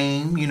of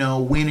game,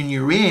 win and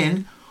you're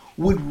in,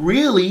 would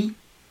really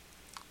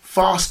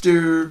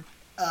foster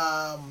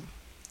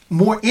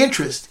more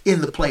interest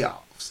in the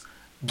playoffs.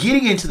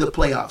 Getting into the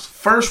playoffs,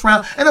 first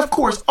round, and of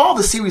course, all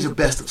the series are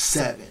best of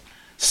 7.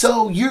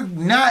 So you're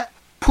not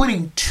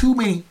putting too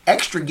many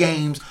extra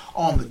games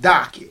on the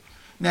docket.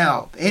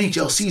 Now, the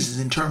NHL season is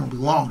interminably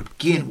long to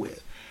begin with.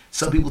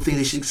 Some people think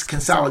they should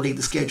consolidate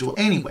the schedule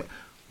anyway.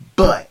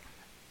 But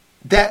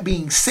that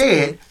being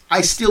said,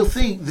 I still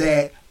think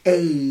that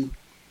a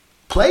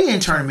play-in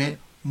tournament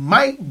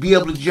might be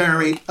able to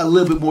generate a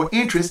little bit more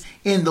interest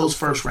in those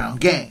first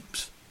round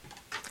games.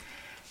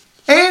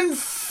 And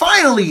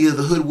finally,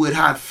 the Hoodwood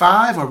Hot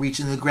 5. I'll reach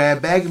in the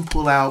grab bag and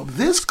pull out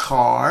this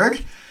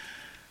card.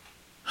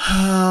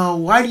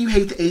 Why do you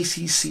hate the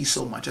ACC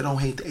so much? I don't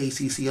hate the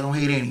ACC. I don't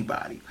hate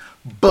anybody.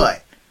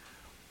 But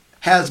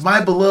has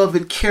my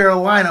beloved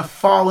Carolina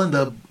fallen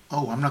the...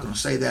 Oh, I'm not going to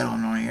say that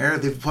on air.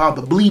 They've fallen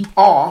the bleep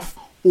off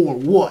or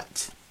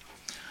what?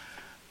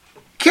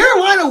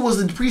 Carolina was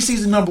the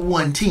preseason number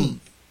 1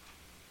 team.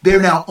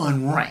 They're now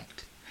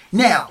unranked.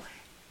 Now,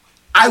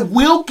 I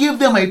will give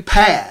them a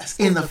pass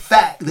in the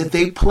fact that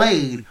they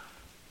played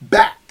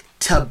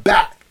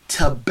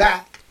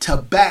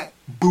back-to-back-to-back-to-back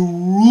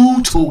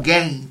brutal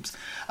games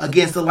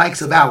against the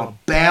likes of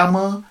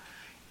Alabama,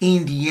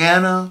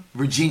 Indiana,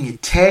 Virginia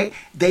Tech.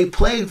 They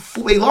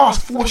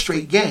lost 4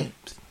 straight games.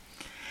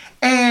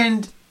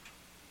 And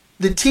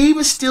the team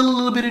is still a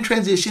little bit in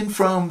transition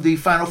from the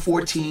Final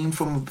Four team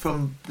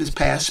from this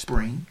past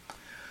spring.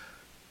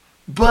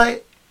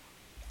 But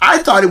I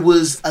thought it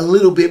was a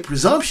little bit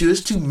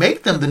presumptuous to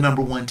make them the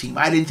number 1 team.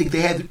 I didn't think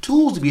they had the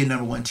tools to be a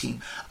number 1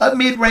 team. A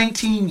mid-ranked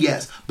team,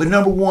 yes. But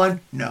number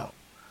 1, no.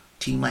 A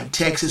team like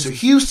Texas or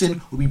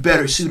Houston would be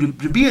better suited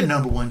to be a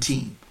number 1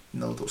 team.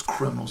 Those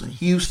criminals in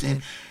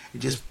Houston. It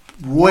just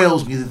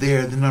roils me that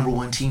they're the number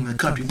 1 team in the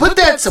country. But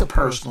that's a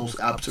personal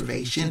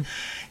observation.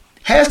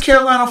 Has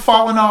Carolina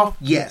fallen off?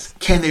 Yes.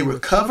 Can they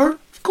recover?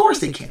 Of course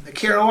they can. They're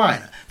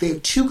Carolina. They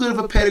have too good of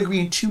a pedigree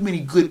and too many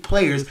good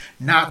players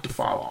not to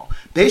fall off.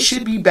 They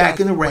should be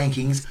back in the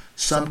rankings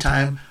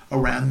sometime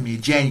around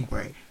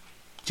mid-January.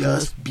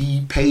 Just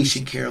be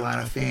patient,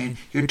 Carolina fan.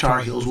 Your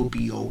Tar Heels will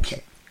be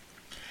okay.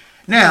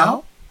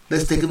 Now,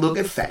 let's take a look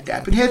at Fat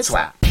Dap and Head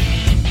Slap.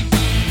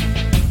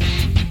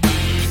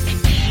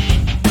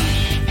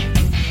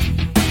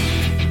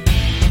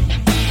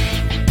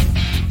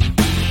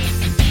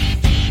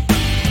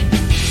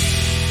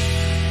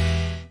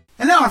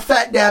 And now our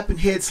Fat Dap and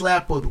Head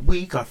Slap of the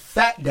week. Our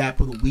Fat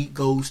Dap of the week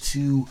goes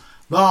to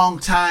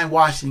longtime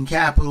Washington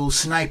Capitals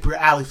sniper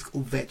Alex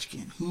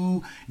Ovechkin,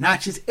 who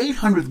notched his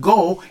 800th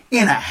goal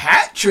in a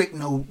hat trick,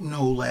 no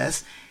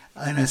less,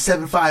 in a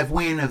 7-5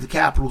 win of the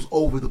Capitals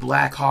over the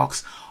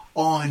Blackhawks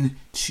on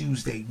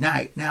Tuesday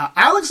night. Now,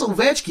 Alex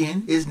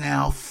Ovechkin is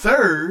now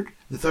the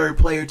third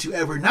player to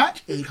ever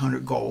notch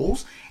 800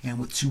 goals, and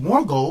with 2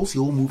 more goals, he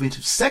will move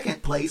into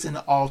 2nd place in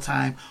the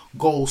all-time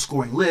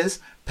goal-scoring list,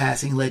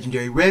 passing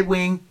legendary Red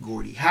Wing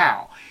Gordie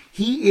Howe.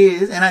 He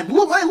is, and I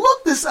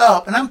looked this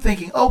up, and I'm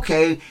thinking,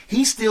 okay,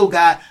 he's still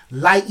got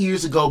light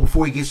years to go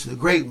before he gets to the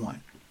great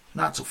one.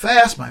 Not so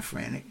fast, my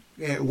friend.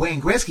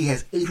 Wayne Gretzky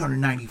has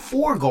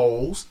 894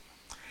 goals.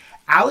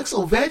 Alex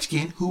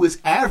Ovechkin, who has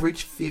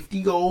averaged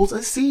 50 goals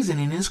a season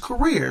in his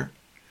career,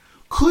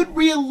 could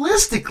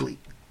realistically,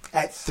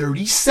 at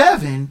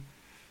 37,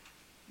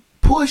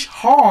 push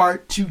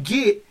hard to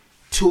get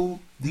to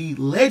the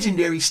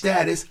legendary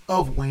status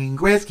of Wayne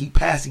Gretzky,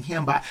 passing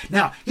him by.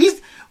 Now,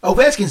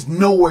 Ovechkin's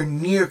nowhere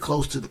near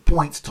close to the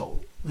points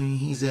total. I mean,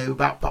 he's at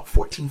about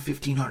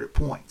 1,500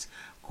 points.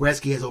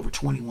 Gretzky has over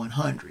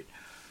 2,100.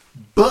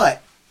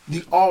 But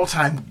the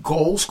all-time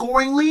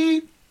goal-scoring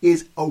lead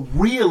is a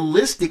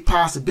realistic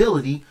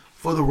possibility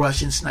for the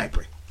Russian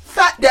sniper.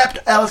 Fat dap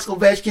to Alex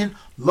Ovechkin,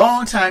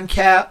 longtime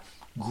Cap,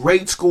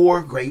 great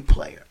scorer, great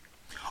player.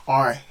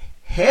 Our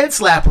head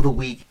slap of the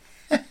week.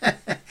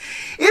 It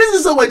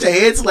isn't so much a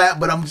head slap,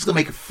 but I'm just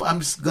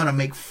gonna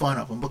make fun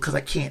of them because I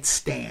can't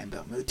stand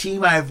them. The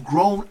team I have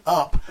grown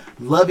up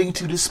loving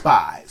to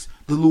despise,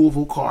 the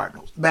Louisville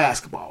Cardinals, the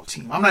basketball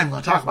team. I'm not even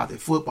gonna talk about their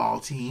football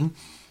team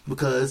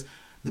because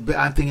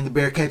I'm thinking the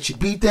Bearcats should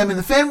beat them in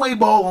the Fenway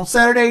Bowl on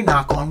Saturday.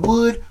 Knock on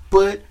wood,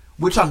 but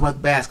we're talking about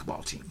the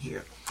basketball team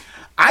here.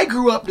 I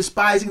grew up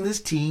despising this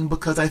team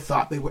because I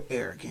thought they were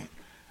arrogant.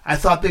 I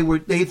thought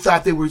they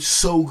thought they were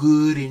so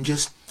good and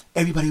just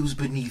everybody was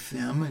beneath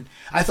them. And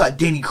I thought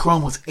Denny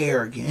Crum was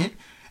arrogant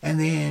and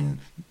then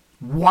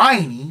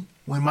whiny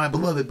when my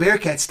beloved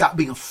Bearcats stopped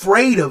being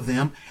afraid of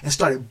them and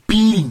started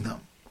beating them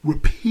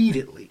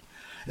repeatedly.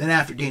 Then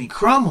after Danny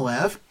Crum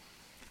left,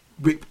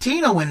 Rick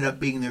Pitino ended up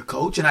being their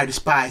coach, and I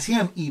despise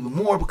him even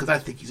more because I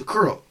think he's a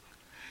crook.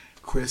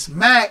 Chris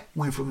Mack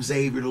went from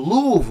Xavier to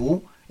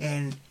Louisville,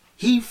 and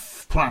he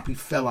promptly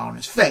fell on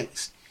his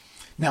face.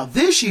 Now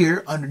this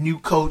year, under new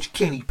coach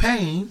Kenny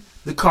Payne,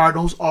 the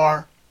Cardinals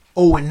are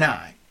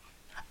 0-9.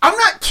 I'm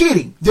not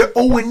kidding. They're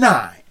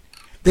 0-9.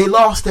 They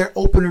lost their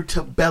opener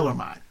to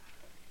Bellarmine.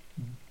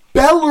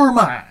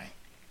 Bellarmine.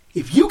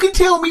 If you can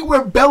tell me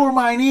where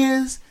Bellarmine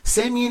is,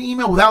 send me an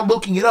email without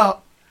looking it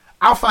up.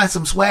 I'll find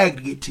some swag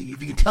to get to you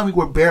if you can tell me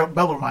where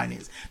Bellarmine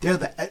is. They're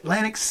the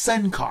Atlantic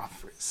Sun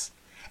Conference.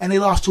 And they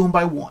lost to them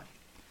by 1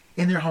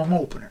 in their home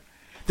opener.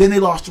 Then they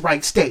lost to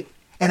Wright State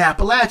and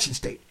Appalachian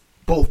State,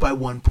 both by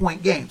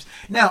 1-point games.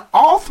 Now,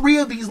 all 3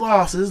 of these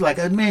losses, like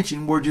I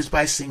mentioned, were just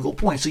by single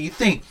points. So you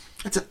think,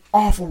 it's an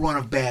awful run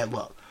of bad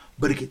luck.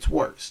 But it gets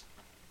worse.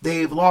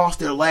 They've lost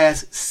their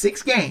last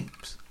 6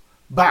 games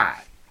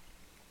by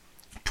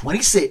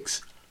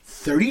 26,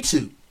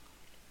 32,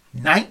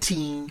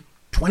 19,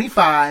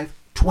 25,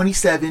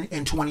 27,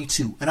 and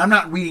 22. And I'm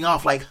not reading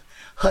off like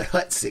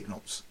hut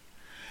signals.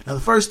 Now, the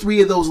first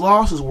 3 of those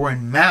losses were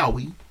in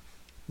Maui,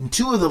 and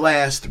 2 of the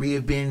last 3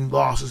 have been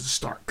losses to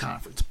start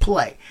conference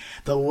play.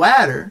 The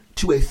latter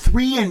to a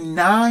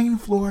 3-9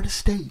 Florida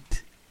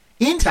State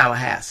in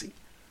Tallahassee.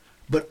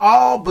 But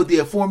all but the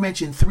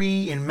aforementioned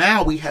 3 in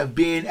Maui have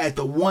been at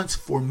the once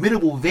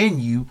formidable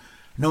venue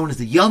known as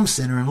the Yum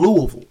Center in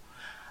Louisville.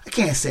 I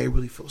can't say I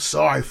really feel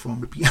sorry for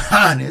them, to be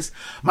honest.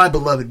 My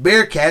beloved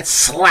Bearcats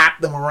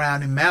slapped them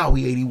around in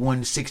Maui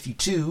 81-62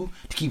 to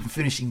keep them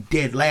finishing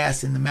dead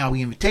last in the Maui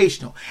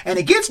Invitational. And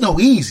it gets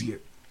no easier.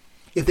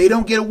 If they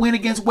don't get a win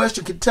against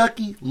Western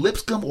Kentucky,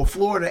 Lipscomb, or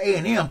Florida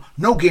A&M,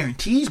 no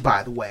guarantees,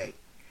 by the way,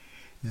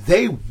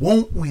 they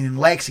won't win in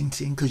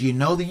Lexington because you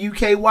know the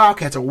UK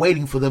Wildcats are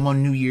waiting for them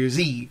on New Year's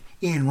Eve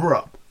in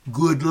Rupp.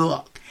 Good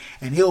luck.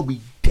 And it'll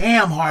be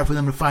damn hard for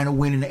them to find a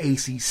win in the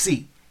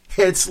ACC.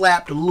 Head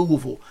slap to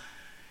Louisville.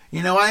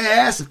 You know, I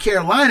asked if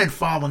Carolina had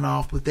fallen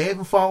off, but they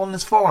haven't fallen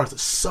as far as the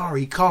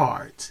sorry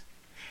Cards.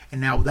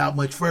 And now, without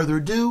much further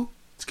ado,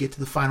 let's get to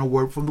the final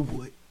word from the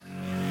Wood.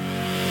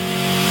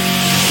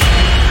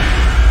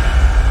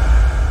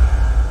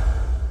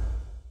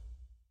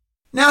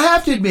 Now, I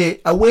have to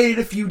admit, I waited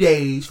a few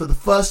days for the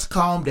fuss to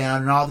calm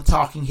down and all the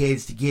talking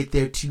heads to get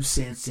their 2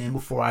 cents in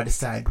before I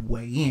decided to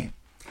weigh in.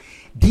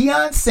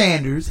 Deion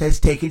Sanders has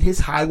taken his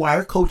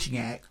high-wire coaching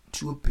act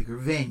to a bigger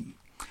venue.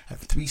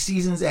 After 3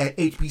 seasons at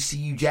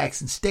HBCU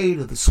Jackson State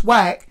of the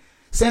SWAC,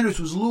 Sanders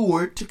was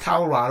lured to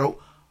Colorado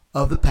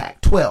of the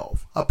Pac-12,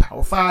 a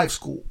Power 5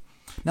 school.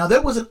 Now,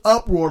 there was an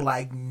uproar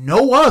like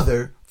no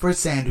other for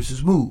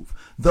Sanders' move,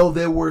 though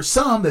there were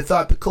some that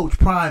thought that Coach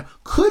Prime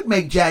could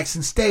make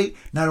Jackson State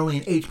not only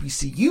an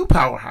HBCU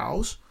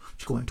powerhouse,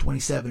 which going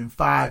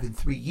 27-5 in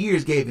 3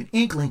 years gave an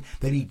inkling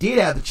that he did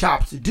have the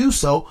chops to do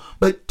so,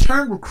 but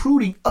turned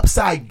recruiting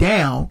upside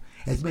down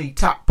as many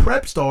top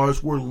prep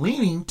stars were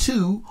leaning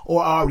to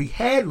or already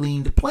had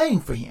leaned to playing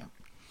for him.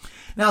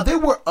 Now, there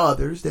were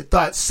others that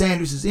thought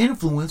Sanders'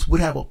 influence would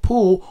have a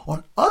pull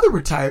on other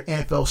retired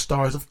NFL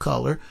stars of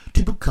color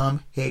to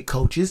become head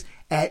coaches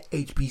at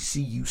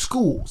HBCU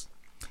schools.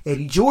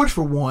 Eddie George,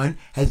 for one,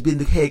 has been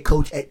the head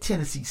coach at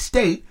Tennessee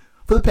State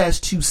for the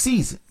past 2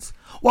 seasons.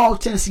 While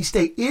Tennessee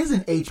State is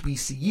an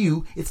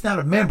HBCU, it's not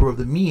a member of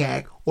the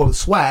MEAC or the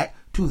SWAC,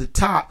 2 of the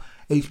top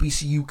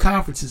HBCU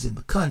conferences in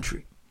the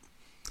country.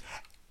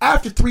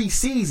 After 3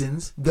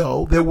 seasons,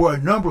 though, there were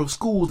a number of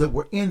schools that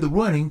were in the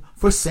running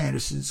for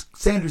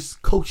Sanders'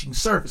 coaching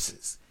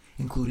services,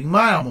 including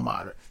my alma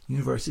mater,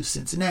 University of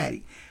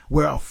Cincinnati,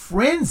 where a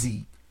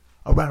frenzy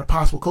around a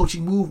possible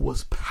coaching move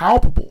was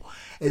palpable,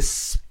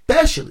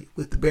 especially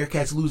with the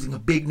Bearcats losing a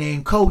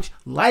big-name coach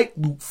like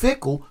Luke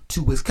Fickell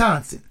to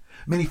Wisconsin.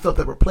 Many felt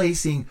that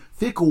replacing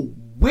Fickell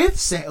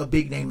with a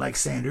big name like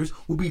Sanders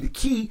would be the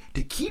key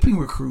to keeping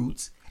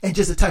recruits and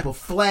just a type of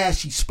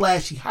flashy,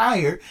 splashy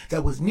hire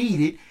that was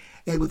needed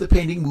and with the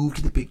pending move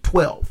to the Big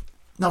 12.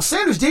 Now,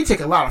 Sanders did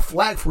take a lot of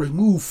flack for his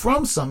move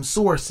from some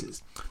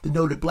sources. The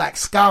noted black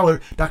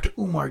scholar Dr.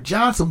 Umar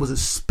Johnson was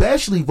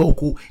especially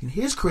vocal in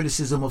his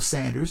criticism of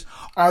Sanders,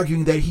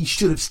 arguing that he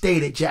should have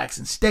stayed at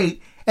Jackson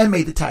State and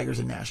made the Tigers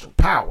a national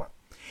power.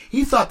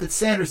 He thought that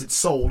Sanders had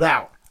sold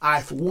out.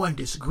 I, for one,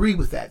 disagree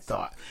with that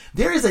thought.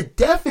 There is a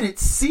definite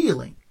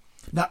ceiling,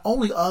 not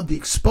only of the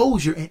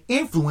exposure and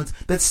influence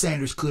that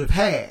Sanders could have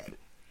had.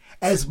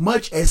 As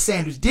much as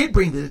Sanders did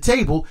bring to the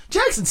table,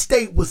 Jackson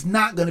State was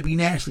not going to be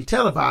nationally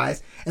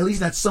televised, at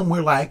least not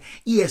somewhere like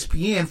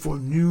ESPN for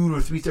noon or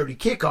 3:30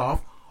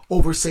 kickoff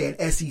over, say,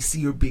 an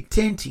SEC or Big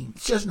Ten team.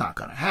 It's just not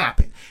going to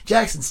happen.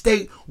 Jackson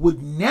State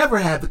would never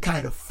have the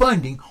kind of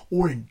funding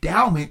or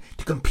endowment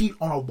to compete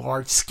on a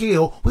large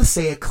scale with,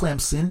 say, a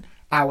Clemson,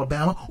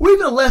 Alabama, or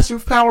even a lesser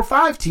Power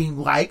 5 team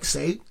like,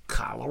 say,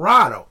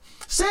 Colorado.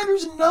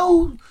 Sanders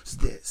knows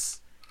this.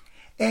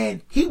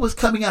 And he was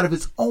coming out of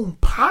his own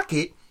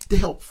pocket to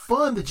help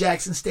fund the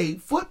Jackson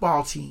State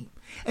football team.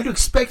 And to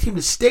expect him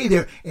to stay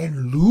there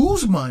and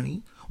lose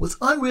money was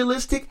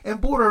unrealistic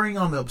and bordering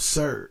on the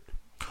absurd.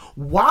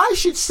 Why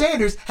should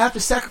Sanders have to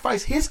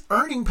sacrifice his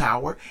earning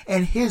power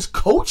and his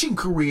coaching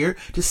career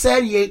to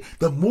satiate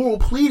the moral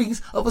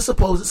pleadings of a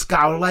supposed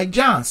scholar like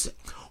Johnson?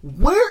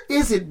 Where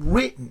is it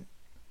written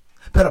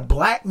that a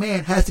black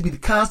man has to be the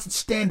constant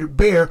standard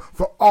bearer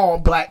for all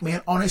black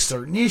men on a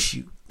certain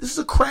issue? This is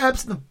a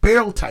crabs in the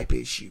barrel type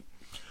issue.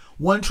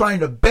 One trying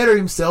to better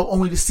himself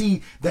only to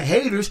see the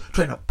haters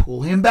trying to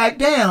pull him back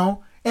down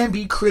and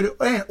be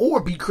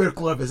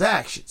critical of his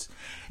actions.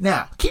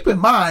 Now, keep in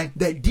mind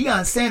that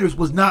Deion Sanders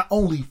was not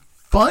only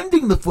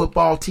funding the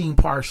football team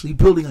partially,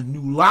 building a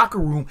new locker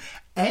room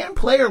and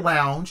player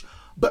lounge,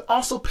 but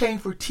also paying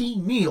for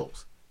team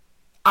meals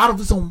out of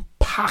his own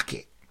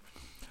pocket.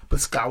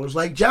 But scholars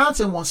like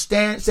Johnson want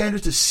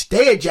Sanders to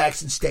stay at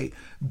Jackson State,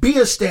 be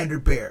a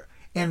standard bearer,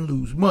 and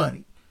lose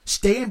money.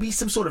 Stay and be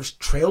some sort of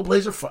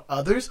trailblazer for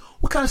others?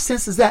 What kind of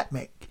sense does that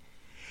make?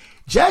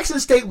 Jackson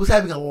State was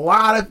having a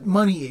lot of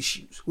money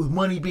issues, with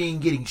money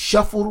getting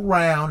shuffled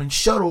around and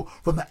shuttled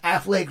from the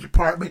athletic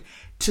department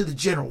to the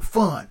general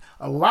fund.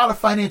 A lot of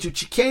financial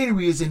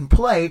chicanery is in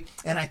play,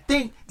 and I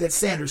think that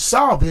Sanders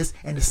saw this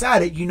and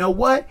decided, you know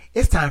what?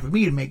 It's time for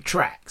me to make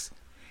tracks.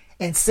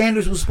 And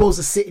Sanders was supposed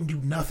to sit and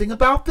do nothing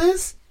about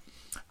this?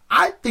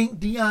 I think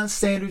Deion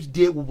Sanders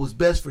did what was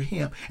best for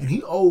him, and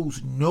he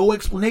owes no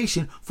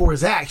explanation for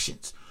his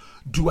actions.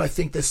 Do I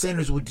think that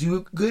Sanders would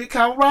do good at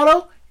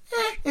Colorado?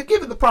 If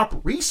given the proper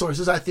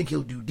resources, I think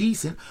he'll do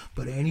decent.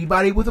 But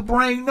anybody with a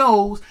brain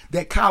knows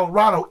that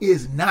Colorado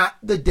is not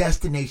the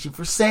destination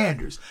for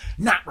Sanders.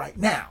 Not right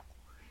now.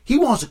 He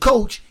wants to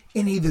coach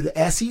in either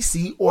the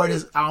SEC or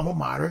his alma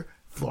mater,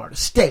 Florida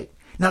State.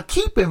 Now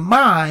keep in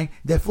mind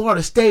that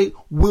Florida State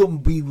will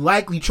be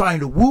likely trying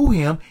to woo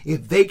him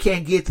if they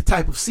can't get the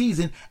type of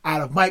season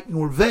out of Mike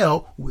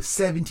Norvell, who was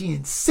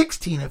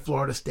 17-16 at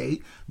Florida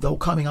State, though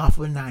coming off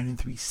of a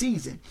 9-3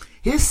 season.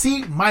 His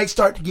seat might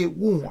start to get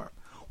warm,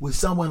 with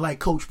someone like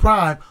Coach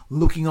Prime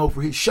looking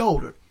over his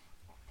shoulder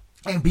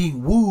and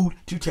being wooed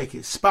to take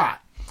his spot.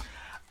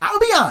 I'll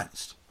be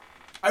honest.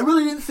 I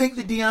really didn't think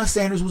that Deion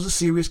Sanders was a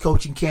serious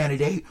coaching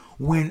candidate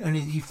when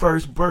he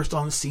first burst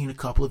on the scene a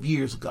couple of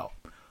years ago.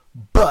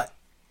 But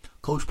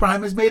Coach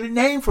Prime has made a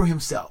name for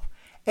himself.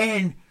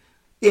 And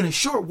in a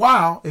short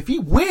while, if he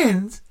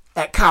wins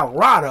at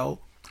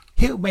Colorado,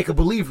 he'll make a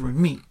believer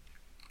in me.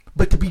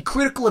 But to be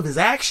critical of his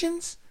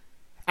actions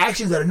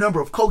that a number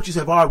of coaches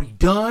have already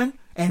done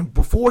and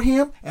before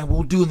him and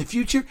will do in the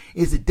future,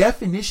 is the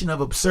definition of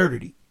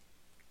absurdity.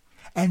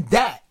 And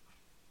that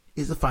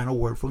is the final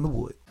word from the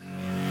Wood.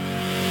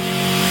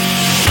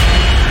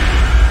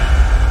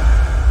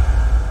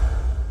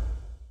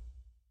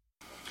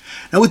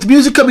 Now, with the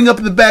music coming up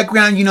in the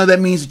background, you know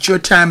that means that your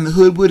time in the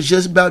Hoodwood is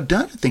just about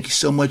done. Thank you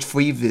so much for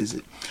your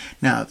visit.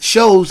 Now, the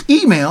show's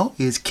email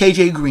is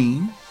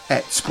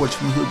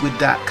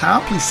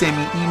kjgreen@sportsfromthehoodwood.com. Please send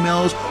me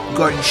emails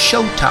regarding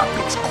show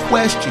topics,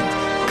 questions,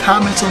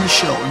 comments on the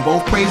show, and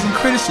both praise and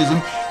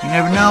criticism. You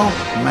never know,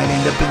 you might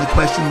end up in the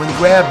question with a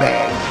grab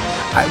bag.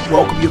 I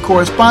welcome your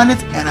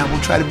correspondence, and I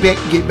will try to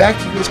get back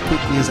to you as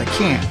quickly as I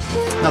can.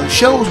 Now, the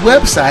show's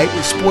website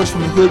is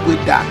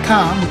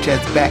sportsfromthehoodwood.com, which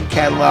has the back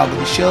catalog of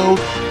the show,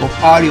 both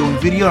audio and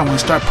video. I'm going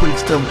to start putting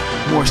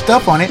more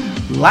stuff on it,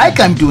 like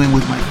I'm doing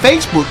with my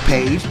Facebook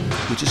page,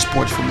 which is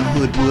Sports from the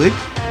Hoodwood.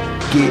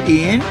 Get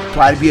in,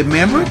 apply to be a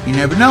member. You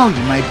never know,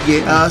 you might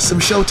get some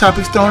show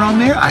topics thrown on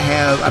there.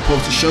 I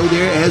post a show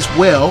there as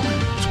well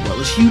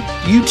as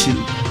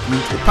YouTube.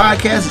 Link to the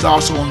podcast is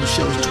also on the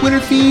show's Twitter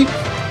feed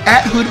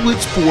at Hoodwood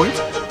Sports.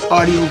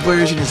 Audio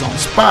version is on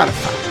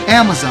Spotify,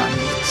 Amazon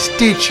Music,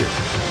 Stitcher,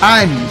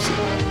 iMusic.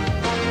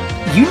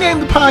 You name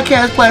the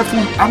podcast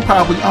platform, I'm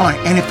probably on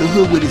it. And if the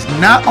Hoodwood is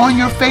not on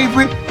your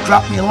favorite,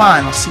 drop me a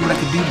line. I'll see what I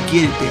can do to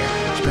get it there.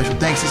 Special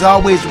thanks as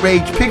always to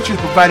Rage Pictures,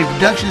 providing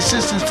production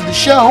assistance to the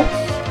show,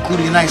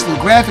 including the nice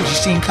little graphics you've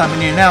seen coming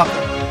in and out,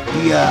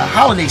 the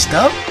holiday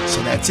stuff.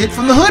 So that's it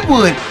from the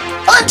Hoodwood.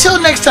 Until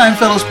next time,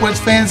 fellow sports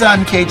fans,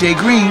 I'm KJ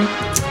Green.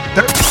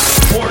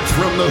 Sports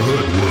from the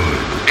Hoodwood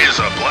is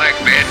a Black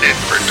Bandit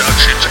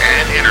Productions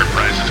and Entertainment